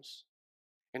 times.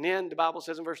 And then the Bible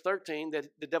says in verse 13 that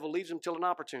the devil leaves him till an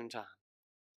opportune time.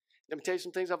 Let me tell you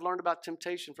some things I've learned about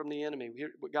temptation from the enemy. Here,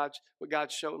 what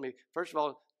God's showing me. First of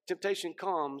all, temptation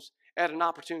comes at an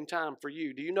opportune time for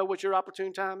you. Do you know what your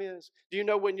opportune time is? Do you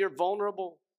know when you're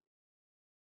vulnerable?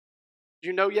 Do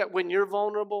you know yet when you're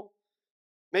vulnerable?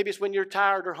 Maybe it's when you're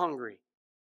tired or hungry.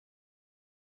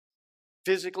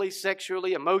 Physically,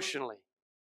 sexually, emotionally.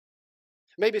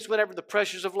 Maybe it's whenever the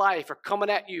pressures of life are coming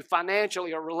at you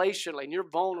financially or relationally and you're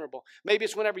vulnerable. Maybe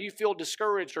it's whenever you feel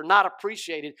discouraged or not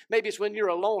appreciated. Maybe it's when you're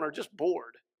alone or just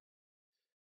bored.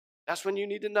 That's when you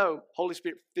need to know, Holy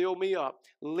Spirit, fill me up.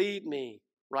 Lead me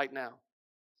right now.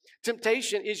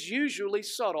 Temptation is usually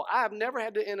subtle. I have never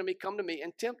had the enemy come to me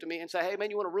and tempt me and say, hey,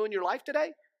 man, you want to ruin your life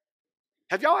today?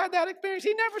 Have y'all had that experience?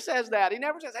 He never says that. He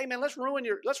never says, hey, man, let's ruin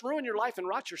your life and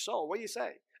rot your soul. What do you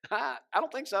say? I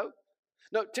don't think so.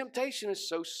 No, temptation is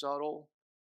so subtle,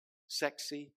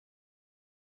 sexy,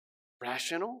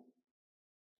 rational,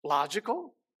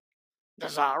 logical,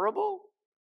 desirable,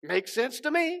 makes sense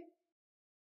to me,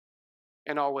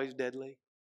 and always deadly.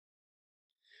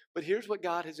 But here's what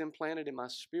God has implanted in my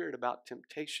spirit about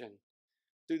temptation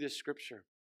through this scripture.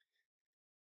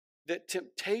 That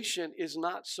temptation is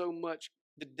not so much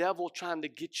the devil trying to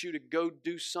get you to go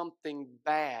do something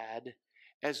bad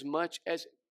as much as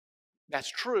that's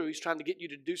true. He's trying to get you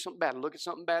to do something bad. Look at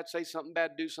something bad, say something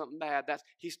bad, do something bad.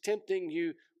 He's tempting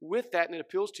you with that, and it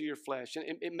appeals to your flesh, and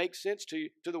it makes sense to you,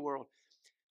 to the world.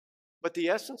 But the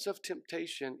essence of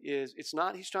temptation is, it's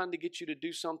not he's trying to get you to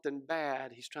do something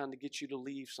bad. He's trying to get you to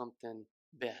leave something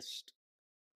best.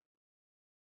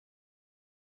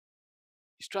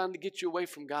 He's trying to get you away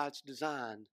from God's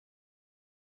design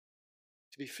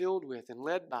to be filled with and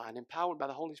led by and empowered by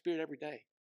the Holy Spirit every day.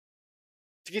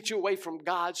 To get you away from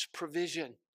God's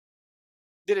provision.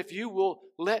 That if you will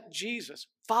let Jesus,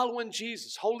 following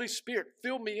Jesus, Holy Spirit,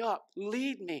 fill me up,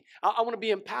 lead me. I want to be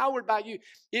empowered by you.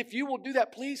 If you will do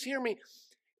that, please hear me.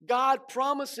 God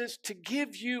promises to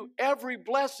give you every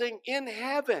blessing in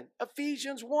heaven.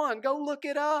 Ephesians 1, go look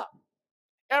it up.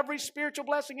 Every spiritual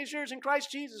blessing is yours in Christ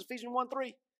Jesus, Ephesians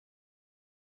 1:3.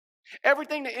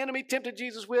 Everything the enemy tempted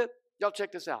Jesus with, y'all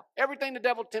check this out. Everything the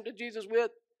devil tempted Jesus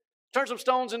with, turn some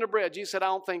stones into bread. Jesus said, I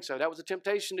don't think so. That was a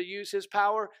temptation to use his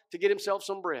power to get himself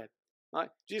some bread. Right?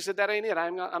 Jesus said, that ain't it.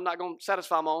 I'm not going to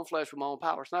satisfy my own flesh with my own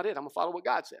power. It's not it. I'm going to follow what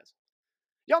God says.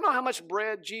 Y'all know how much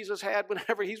bread Jesus had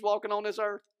whenever he's walking on this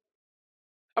earth?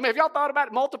 I mean, if y'all thought about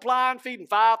it, multiplying, feeding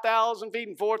 5,000,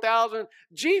 feeding 4,000,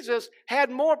 Jesus had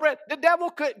more bread. The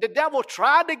devil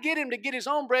tried to get him to get his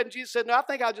own bread, and Jesus said, no, I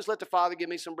think I'll just let the Father give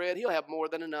me some bread. He'll have more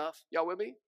than enough. Y'all with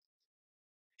me?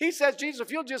 He says, Jesus,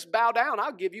 if you'll just bow down,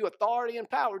 I'll give you authority and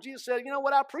power. Jesus said, you know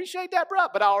what, I appreciate that, bro,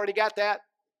 but I already got that.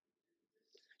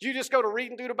 You just go to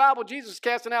reading through the Bible, Jesus is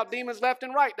casting out demons left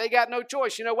and right. They got no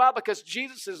choice. You know why? Because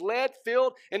Jesus is led,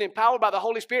 filled, and empowered by the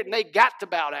Holy Spirit, and they got to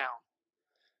bow down.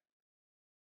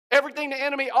 Everything the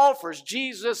enemy offers,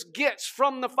 Jesus gets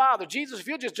from the Father. Jesus, if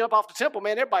you'll just jump off the temple,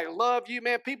 man, everybody will love you,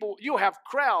 man. People, you'll have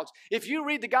crowds. If you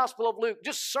read the Gospel of Luke,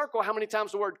 just circle how many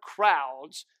times the word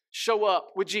crowds show up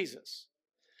with Jesus.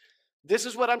 This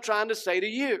is what I'm trying to say to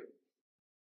you.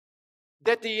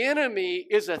 That the enemy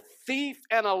is a thief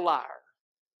and a liar.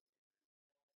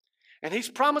 And he's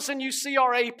promising you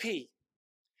CRAP.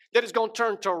 That is going to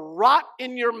turn to rot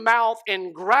in your mouth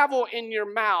and gravel in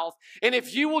your mouth. And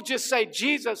if you will just say,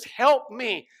 Jesus, help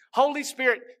me. Holy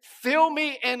Spirit, fill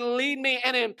me and lead me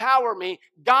and empower me.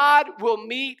 God will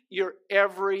meet your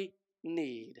every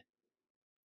need.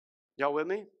 Y'all with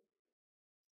me?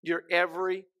 Your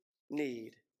every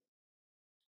need.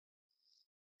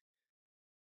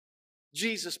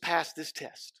 Jesus passed this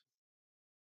test.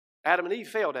 Adam and Eve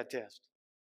failed that test.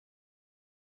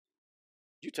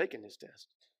 You're taking this test.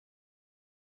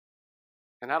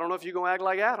 And I don't know if you're going to act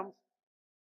like Adam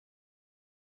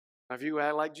or if you're going to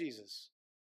act like Jesus.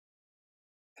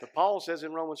 But Paul says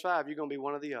in Romans 5, you're going to be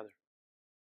one or the other.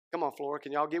 Come on, Flora,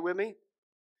 can y'all get with me?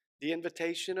 The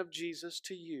invitation of Jesus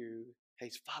to you,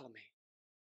 hey, follow me.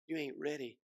 you ain't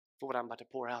ready for what I'm about to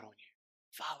pour out on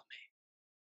you. Follow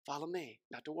me. Follow me.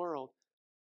 Not the world.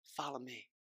 Follow me.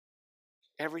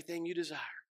 Everything you desire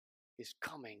is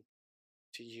coming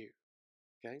to you.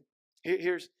 Okay?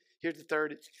 Here's the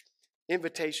third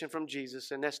invitation from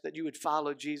Jesus, and that's that you would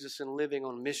follow Jesus in living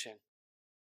on mission.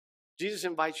 Jesus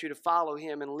invites you to follow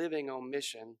him in living on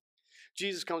mission.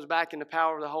 Jesus comes back in the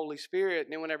power of the Holy Spirit,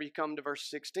 and then whenever you come to verse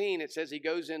 16, it says he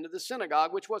goes into the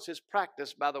synagogue, which was his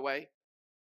practice, by the way.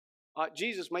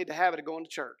 Jesus made the habit of going to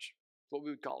church, what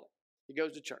we would call it. He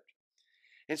goes to church.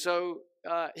 And so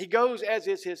he goes, as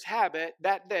is his habit,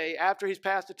 that day after he's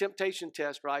passed the temptation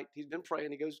test, right? He's been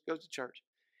praying, he goes to church.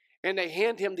 And they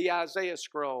hand him the Isaiah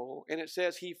scroll, and it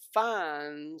says he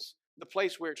finds the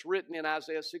place where it's written in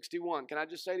Isaiah 61. Can I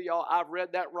just say to y'all, I've read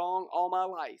that wrong all my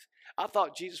life. I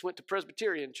thought Jesus went to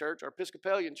Presbyterian church or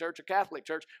Episcopalian church or Catholic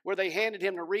church where they handed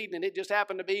him to read, and it just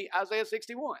happened to be Isaiah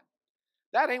 61.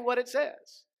 That ain't what it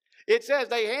says. It says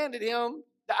they handed him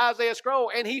the Isaiah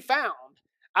scroll, and he found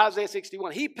Isaiah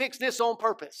 61. He picks this on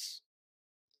purpose.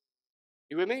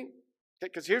 You with me?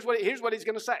 Because here's what he's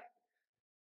going to say.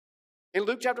 In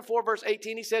Luke chapter 4, verse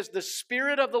 18, he says, the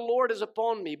Spirit of the Lord is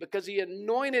upon me because he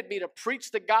anointed me to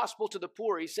preach the gospel to the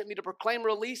poor. He sent me to proclaim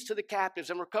release to the captives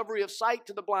and recovery of sight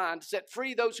to the blind, to set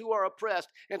free those who are oppressed,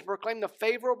 and to proclaim the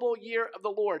favorable year of the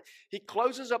Lord. He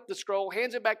closes up the scroll,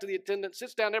 hands it back to the attendant,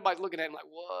 sits down. Everybody's looking at him like,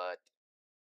 what?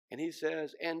 And he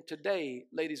says, and today,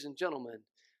 ladies and gentlemen,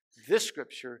 this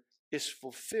scripture is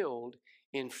fulfilled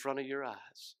in front of your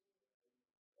eyes.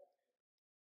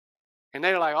 And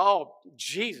they're like, oh,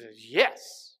 Jesus,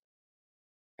 yes.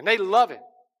 And they love him.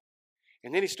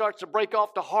 And then he starts to break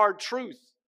off the hard truth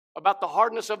about the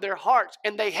hardness of their hearts,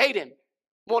 and they hate him,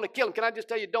 want to kill him. Can I just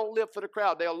tell you, don't live for the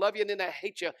crowd. They'll love you and then they'll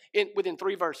hate you within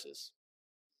 3 verses.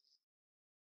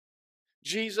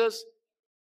 Jesus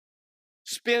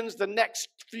spends the next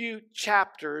few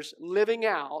chapters living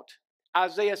out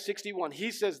Isaiah 61.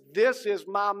 He says, this is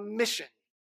my mission.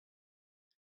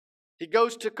 He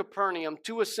goes to Capernaum,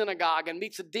 to a synagogue, and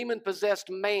meets a demon-possessed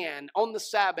man on the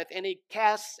Sabbath, and he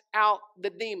casts out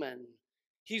the demon.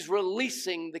 He's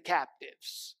releasing the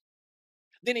captives.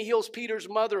 Then he heals Peter's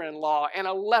mother-in-law and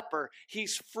a leper.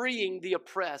 He's freeing the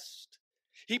oppressed.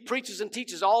 He preaches and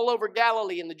teaches all over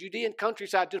Galilee and the Judean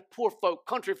countryside to poor folk,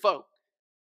 country folk.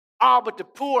 But the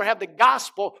poor have the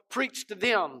gospel preached to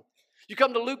them. You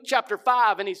come to Luke chapter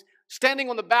 5, and he's standing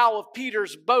on the bow of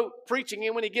Peter's boat preaching.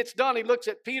 And when he gets done, he looks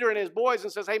at Peter and his boys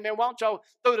and says, hey, man, why don't y'all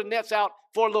throw the nets out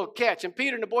for a little catch? And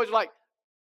Peter and the boys are like,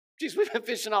 geez, we've been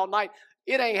fishing all night.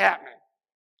 It ain't happening.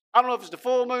 I don't know if it's the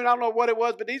full moon. I don't know what it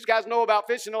was, but these guys know about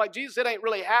fishing. They're like, Jesus, it ain't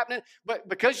really happening. But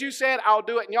because you said, I'll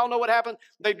do it. And y'all know what happened?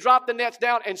 They drop the nets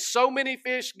down, and so many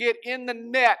fish get in the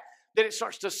net that it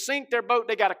starts to sink their boat.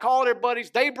 They got to call their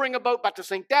buddies. They bring a boat about to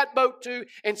sink that boat too.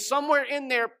 And somewhere in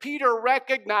there, Peter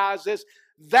recognizes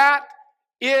that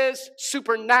is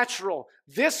supernatural.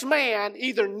 This man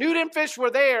either knew them fish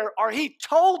were there or he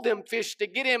told them fish to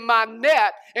get in my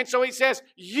net. And so he says,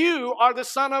 you are the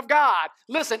Son of God.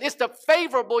 Listen, it's the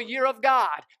favorable year of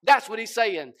God. That's what he's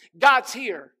saying. God's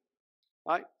here.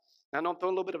 All right? Now, I'm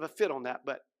throwing a little bit of a fit on that,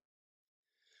 but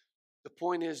the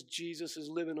point is Jesus is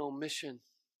living on mission.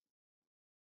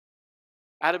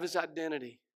 Out of his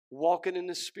identity, walking in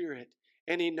the Spirit,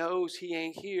 and he knows he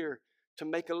ain't here to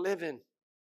make a living,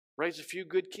 raise a few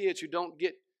good kids who don't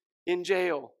get in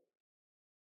jail,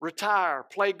 retire,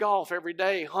 play golf every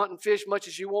day, hunt and fish much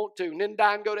as you want to, and then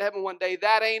die and go to heaven one day.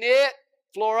 That ain't it,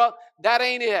 Flora. That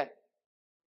ain't it.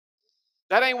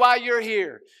 That ain't why you're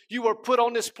here. You were put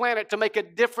on this planet to make a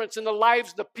difference in the lives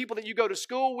of the people that you go to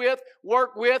school with,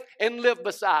 work with, and live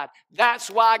beside. That's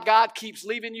why God keeps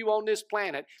leaving you on this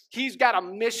planet. He's got a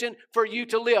mission for you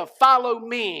to live. Follow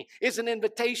me is an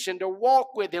invitation to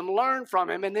walk with him, learn from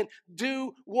him, and then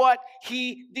do what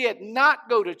he did. Not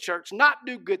go to church, not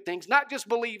do good things, not just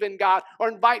believe in God or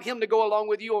invite him to go along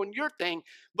with you on your thing,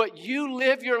 but you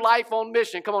live your life on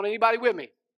mission. Come on, anybody with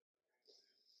me?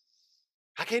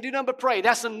 I can't do nothing but pray.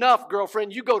 That's enough,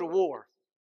 girlfriend. You go to war.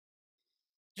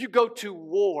 You go to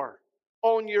war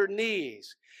on your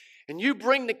knees. And you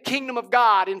bring the kingdom of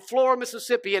God in Flora,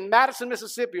 Mississippi, in Madison,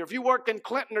 Mississippi, or if you work in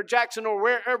Clinton or Jackson or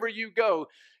wherever you go,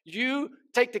 you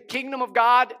take the kingdom of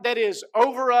God that is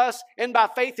over us and by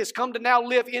faith has come to now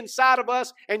live inside of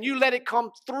us, and you let it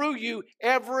come through you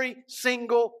every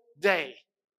single day.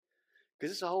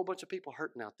 Because there's a whole bunch of people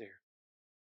hurting out there.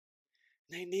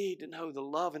 They need to know the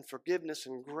love and forgiveness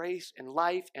and grace and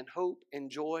life and hope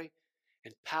and joy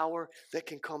and power that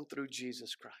can come through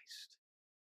Jesus Christ.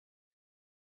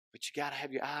 But you got to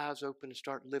have your eyes open and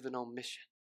start living on mission.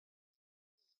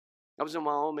 I was in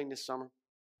Wyoming this summer.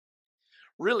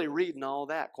 really reading all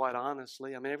that, quite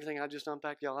honestly. I mean, everything I just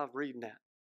unpacked, y'all, I was reading that.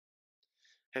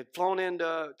 Had flown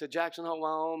into Jackson Hole,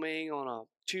 Wyoming on a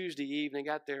Tuesday evening,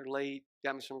 got there late,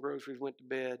 got me some groceries, went to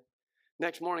bed.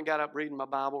 Next morning, got up reading my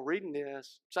Bible, reading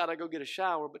this, decided I'd go get a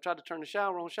shower, but tried to turn the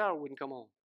shower on, shower wouldn't come on.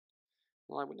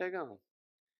 I'm like, where'd they go?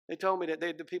 They told me that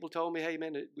the people told me, hey,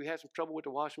 man, we had some trouble with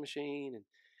the washing machine,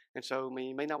 and so I mean,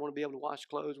 you may not want to be able to wash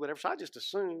clothes, whatever. So I just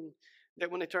assumed that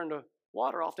when they turned the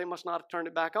water off, they must not have turned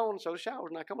it back on, so the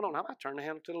shower's not coming on. I might turn the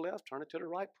handle to the left, turn it to the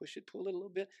right, push it, pull it a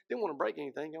little bit. Didn't want to break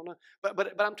anything, y'all know.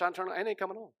 But I'm trying to turn it, and it ain't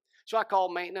coming on. So I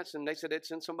called maintenance, and they said they'd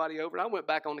send somebody over. And I went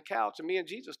back on the couch, and me and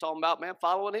Jesus talking about, man,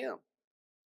 following him.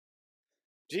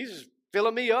 Jesus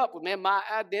filling me up with, man, my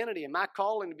identity and my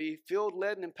calling to be filled,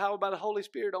 led, and empowered by the Holy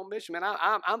Spirit on mission. Man,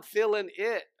 I'm feeling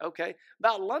it, okay?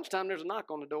 About lunchtime, there's a knock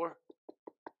on the door.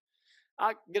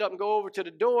 I get up and go over to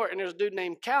the door, and there's a dude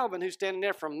named Calvin who's standing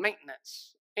there from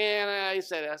maintenance. And I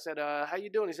said, how you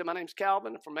doing? He said, my name's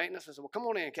Calvin from maintenance. I said, well, come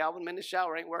on in, Calvin. Man, this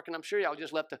shower ain't working. I'm sure y'all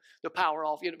just left the power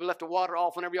off. You left the water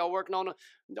off whenever y'all working on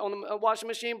the washing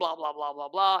machine, blah, blah, blah, blah,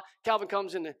 blah. Calvin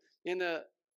comes in the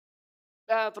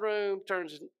bathroom,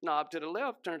 turns the knob to the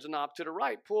left, turns the knob to the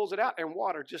right, pulls it out, and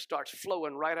water just starts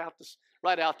flowing right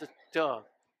out the tub.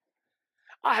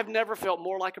 I have never felt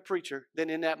more like a preacher than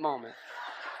in that moment.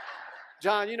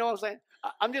 John, you know what I'm saying?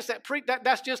 I'm just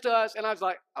that's just us. And I was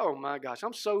like, oh my gosh,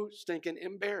 I'm so stinking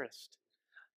embarrassed.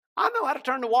 I know how to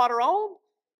turn the water on.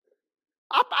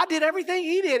 I did everything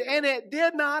he did, and it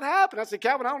did not happen. I said,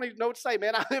 Calvin, I don't even know what to say,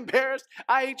 man. I'm embarrassed.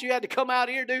 I hate you had to come out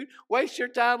here, dude. Waste your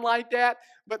time like that.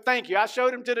 But thank you. I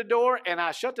showed him to the door, and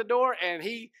I shut the door, and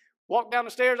he walked down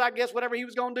the stairs, I guess, whatever he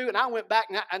was going to do. And I went back,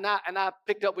 and I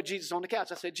picked up with Jesus on the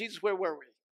couch. I said, Jesus, where were we?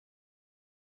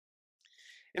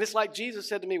 And it's like Jesus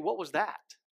said to me, what was that?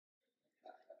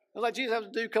 I was like, Jesus, that was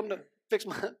a dude come to fix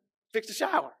the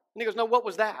shower. And he goes, no, what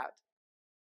was that?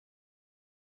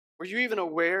 Were you even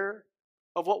aware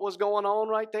of what was going on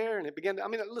right there? And it began to,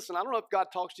 listen, I don't know if God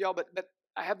talks to y'all, but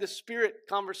I have this spirit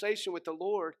conversation with the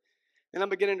Lord, and I'm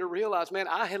beginning to realize, man,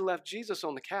 I had left Jesus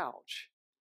on the couch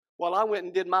while I went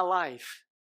and did my life.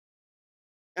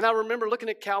 And I remember looking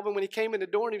at Calvin when he came in the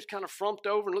door, and he was kind of frumped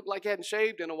over and looked like he hadn't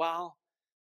shaved in a while.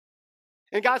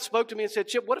 And God spoke to me and said,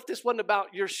 Chip, what if this wasn't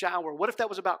about your shower? What if that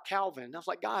was about Calvin? And I was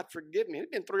like, God, forgive me. It's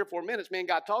been 3 or 4 minutes, me and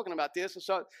God talking about this. And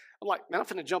so I'm like, man, I'm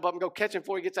finna jump up and go catch him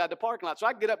before he gets out of the parking lot. So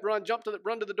I get up, run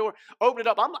to the door, open it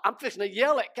up. I'm fixing to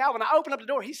yell at Calvin. I open up the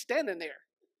door. He's standing there.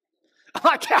 I'm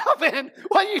like, Calvin,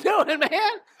 what are you doing,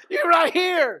 man? You're right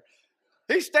here.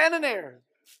 He's standing there.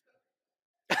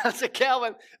 I said,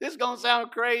 Calvin, this is going to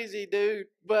sound crazy, dude,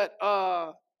 but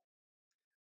are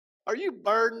you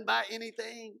burdened by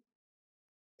anything?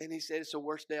 And he said, it's the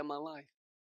worst day of my life.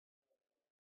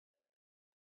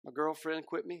 My girlfriend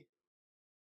quit me,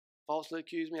 falsely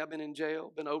accused me. I've been in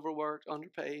jail, been overworked,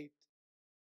 underpaid.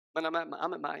 But I'm at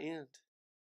my end.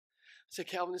 I said,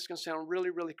 Calvin, this is going to sound really,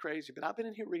 really crazy, but I've been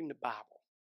in here reading the Bible.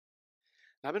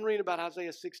 And I've been reading about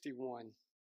Isaiah 61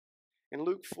 and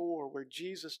Luke 4, where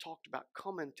Jesus talked about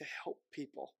coming to help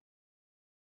people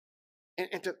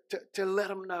and to let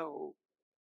them know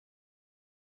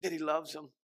that he loves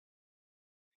them.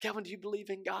 Calvin, do you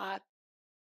believe in God?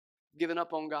 Giving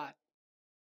up on God.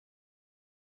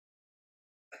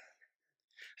 I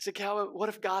said, Calvin, what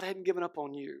if God hadn't given up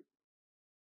on you?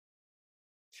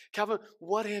 Calvin,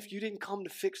 what if you didn't come to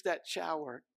fix that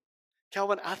shower?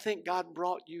 Calvin, I think God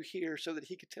brought you here so that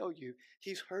he could tell you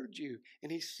he's heard you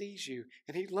and he sees you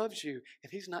and he loves you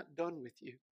and he's not done with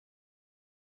you.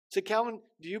 I said, Calvin,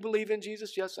 do you believe in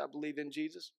Jesus? Yes, I believe in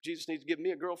Jesus. Jesus needs to give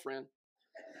me a girlfriend.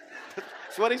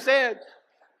 That's what he said.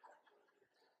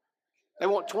 They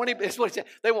want 20. That's what he said.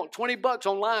 They want $20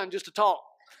 online just to talk.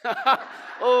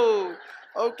 Oh,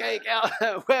 okay,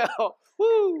 Calvin. Well,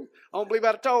 whoo. I don't believe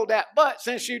I'd have told that. But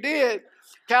since you did,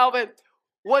 Calvin,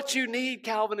 what you need,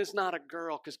 Calvin, is not a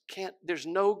girl, because there's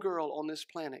no girl on this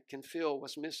planet can fill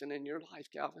what's missing in your life,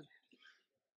 Calvin.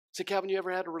 So, Calvin, you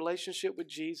ever had a relationship with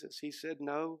Jesus? He said,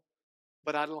 no,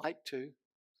 but I'd like to. I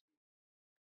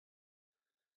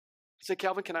said,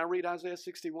 Calvin, can I read Isaiah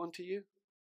 61 to you?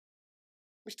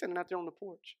 We're standing out there on the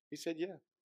porch. He said, yeah.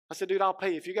 I said, dude, I'll pay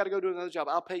you. If you got to go do another job,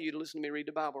 I'll pay you to listen to me read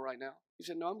the Bible right now. He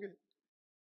said, no, I'm good.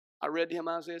 I read to him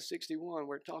Isaiah 61,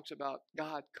 where it talks about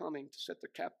God coming to set the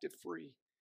captive free.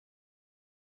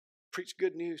 Preach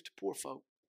good news to poor folk.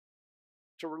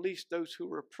 To release those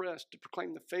who are oppressed. To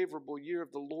proclaim the favorable year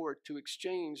of the Lord. To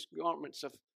exchange garments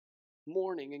of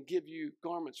mourning and give you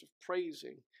garments of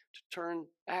praising. To turn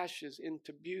ashes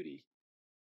into beauty.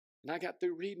 And I got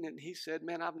through reading it, and he said,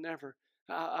 man, I've never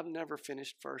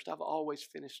finished first. I've always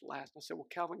finished last. I said, well,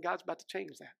 Calvin, God's about to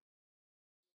change that.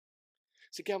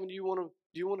 said, Calvin, do you want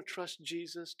to trust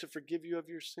Jesus to forgive you of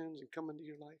your sins and come into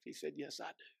your life? He said, yes, I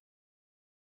do.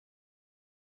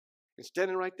 And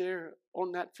standing right there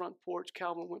on that front porch,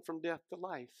 Calvin went from death to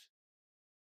life,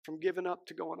 from giving up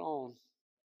to going on,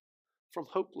 from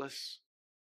hopeless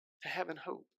to having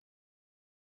hope.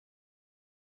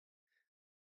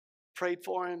 Prayed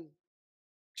for him,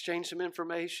 exchanged some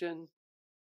information.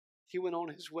 He went on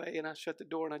his way, and I shut the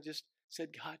door, and I just said,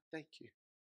 God, thank you.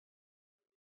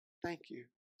 Thank you.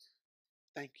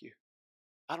 Thank you.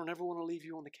 I don't ever want to leave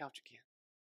you on the couch again.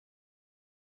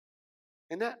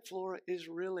 And that, Flora, is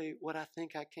really what I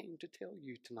think I came to tell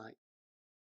you tonight.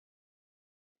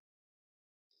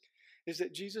 Is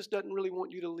that Jesus doesn't really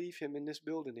want you to leave him in this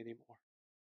building anymore.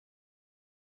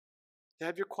 To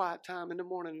have your quiet time in the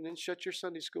morning and then shut your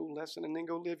Sunday school lesson and then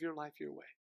go live your life your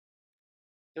way.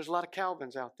 There's a lot of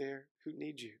Calvins out there who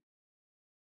need you.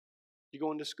 You're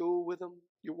going to school with them.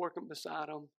 You're working beside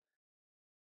them.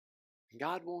 And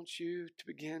God wants you to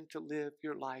begin to live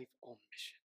your life on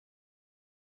mission.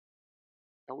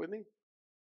 Are you with me?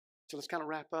 So let's kind of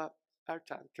wrap up our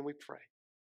time. Can we pray?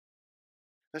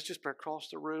 Let's just pray across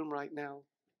the room right now.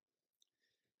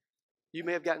 You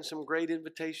may have gotten some great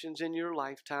invitations in your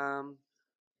lifetime,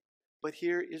 but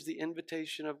here is the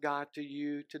invitation of God to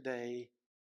you today.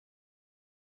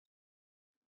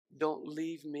 Don't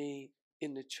leave me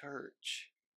in the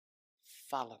church.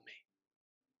 Follow me.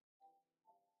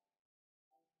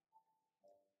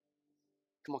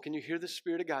 Come on, can you hear the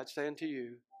Spirit of God saying to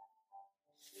you,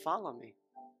 follow me?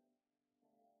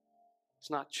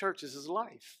 It's not church, this is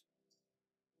life.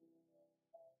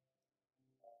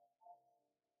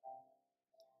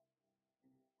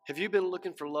 Have you been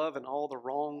looking for love in all the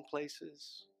wrong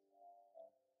places?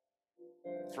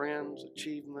 Friends,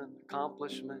 achievement,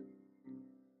 accomplishment.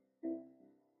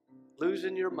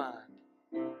 Losing your mind.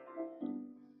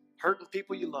 Hurting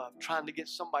people you love, trying to get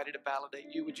somebody to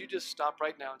validate you. Would you just stop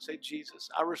right now and say, Jesus,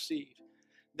 I receive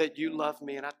that you love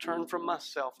me, and I turn from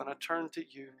myself and I turn to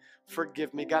you.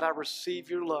 Forgive me. God, I receive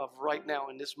your love right now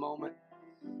in this moment.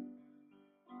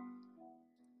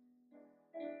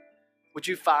 Would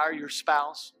you fire your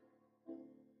spouse?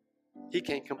 He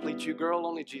can't complete you, girl.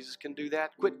 Only Jesus can do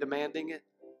that. Quit demanding it.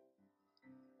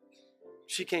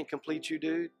 She can't complete you,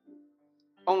 dude.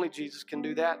 Only Jesus can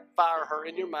do that. Fire her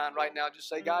in your mind right now. Just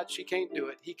say, God, she can't do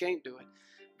it. He can't do it.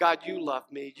 God, you love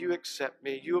me. You accept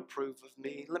me. You approve of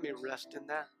me. Let me rest in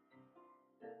that.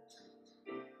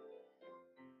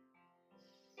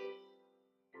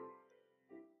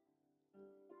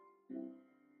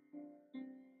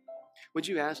 Would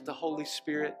you ask the Holy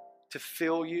Spirit to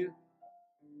fill you?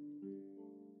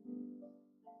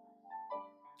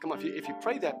 Come on, if you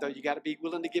pray that, though, you got to be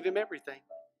willing to give him everything.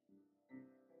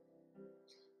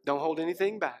 Don't hold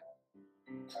anything back.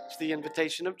 It's the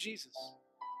invitation of Jesus.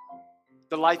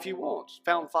 The life he wants,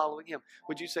 found following him.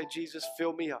 Would you say, Jesus,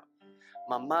 fill me up?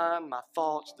 My mind, my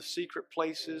thoughts, the secret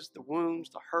places, the wounds,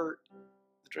 the hurt,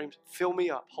 the dreams. Fill me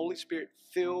up. Holy Spirit,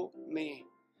 fill me.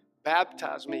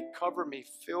 Baptize me, cover me,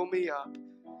 fill me up,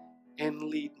 and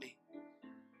lead me.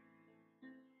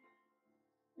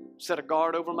 Set a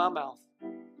guard over my mouth.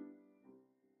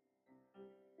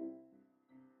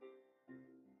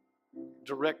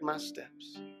 Direct my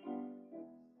steps.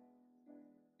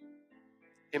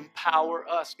 Empower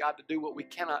us, God, to do what we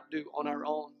cannot do on our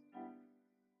own.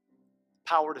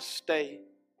 Power to stay,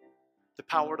 the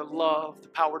power to love, the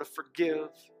power to forgive,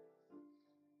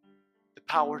 the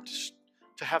power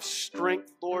to have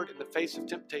strength, Lord, in the face of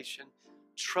temptation,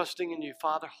 trusting in you.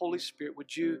 Father, Holy Spirit,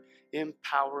 would you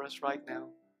empower us right now?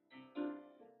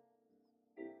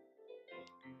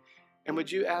 And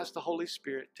would you ask the Holy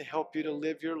Spirit to help you to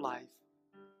live your life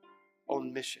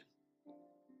on mission?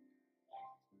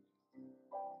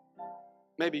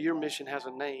 Maybe your mission has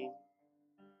a name.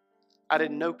 I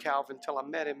didn't know Calvin until I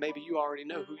met him. Maybe you already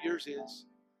know who yours is.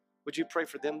 Would you pray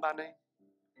for them by name?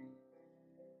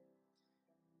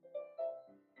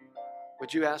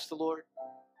 Would you ask the Lord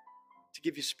to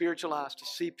give you spiritual eyes to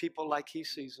see people like he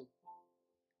sees them,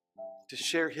 to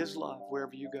share his love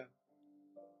wherever you go?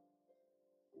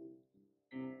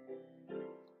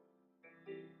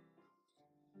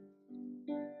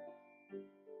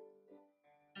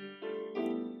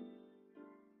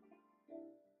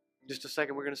 Just a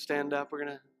second, we're going to stand up. We're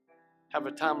going to have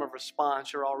a time of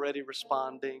response. You're already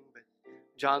responding, but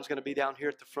John's going to be down here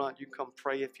at the front. You can come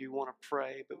pray if you want to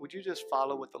pray, but would you just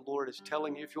follow what the Lord is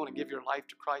telling you? If you want to give your life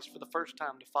to Christ for the first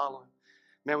time, to follow him,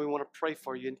 man, we want to pray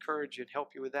for you, encourage you, and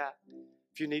help you with that.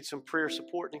 If you need some prayer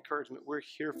support and encouragement, we're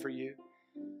here for you.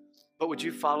 But would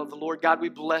you follow the Lord? God, we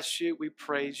bless you. We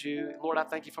praise you. Lord, I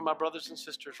thank you for my brothers and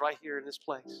sisters right here in this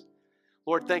place.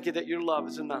 Lord, thank you that your love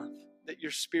is enough. that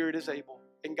your Spirit is able.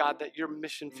 And God, that your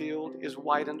mission field is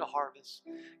white unto harvest.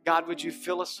 God, would you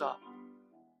fill us up?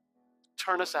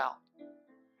 Turn us out.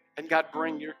 And God,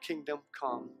 bring your kingdom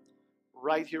come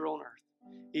right here on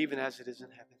earth, even as it is in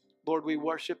heaven. Lord, we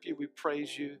worship you. We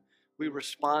praise you. We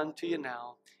respond to you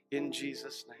now in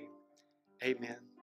Jesus' name. Amen.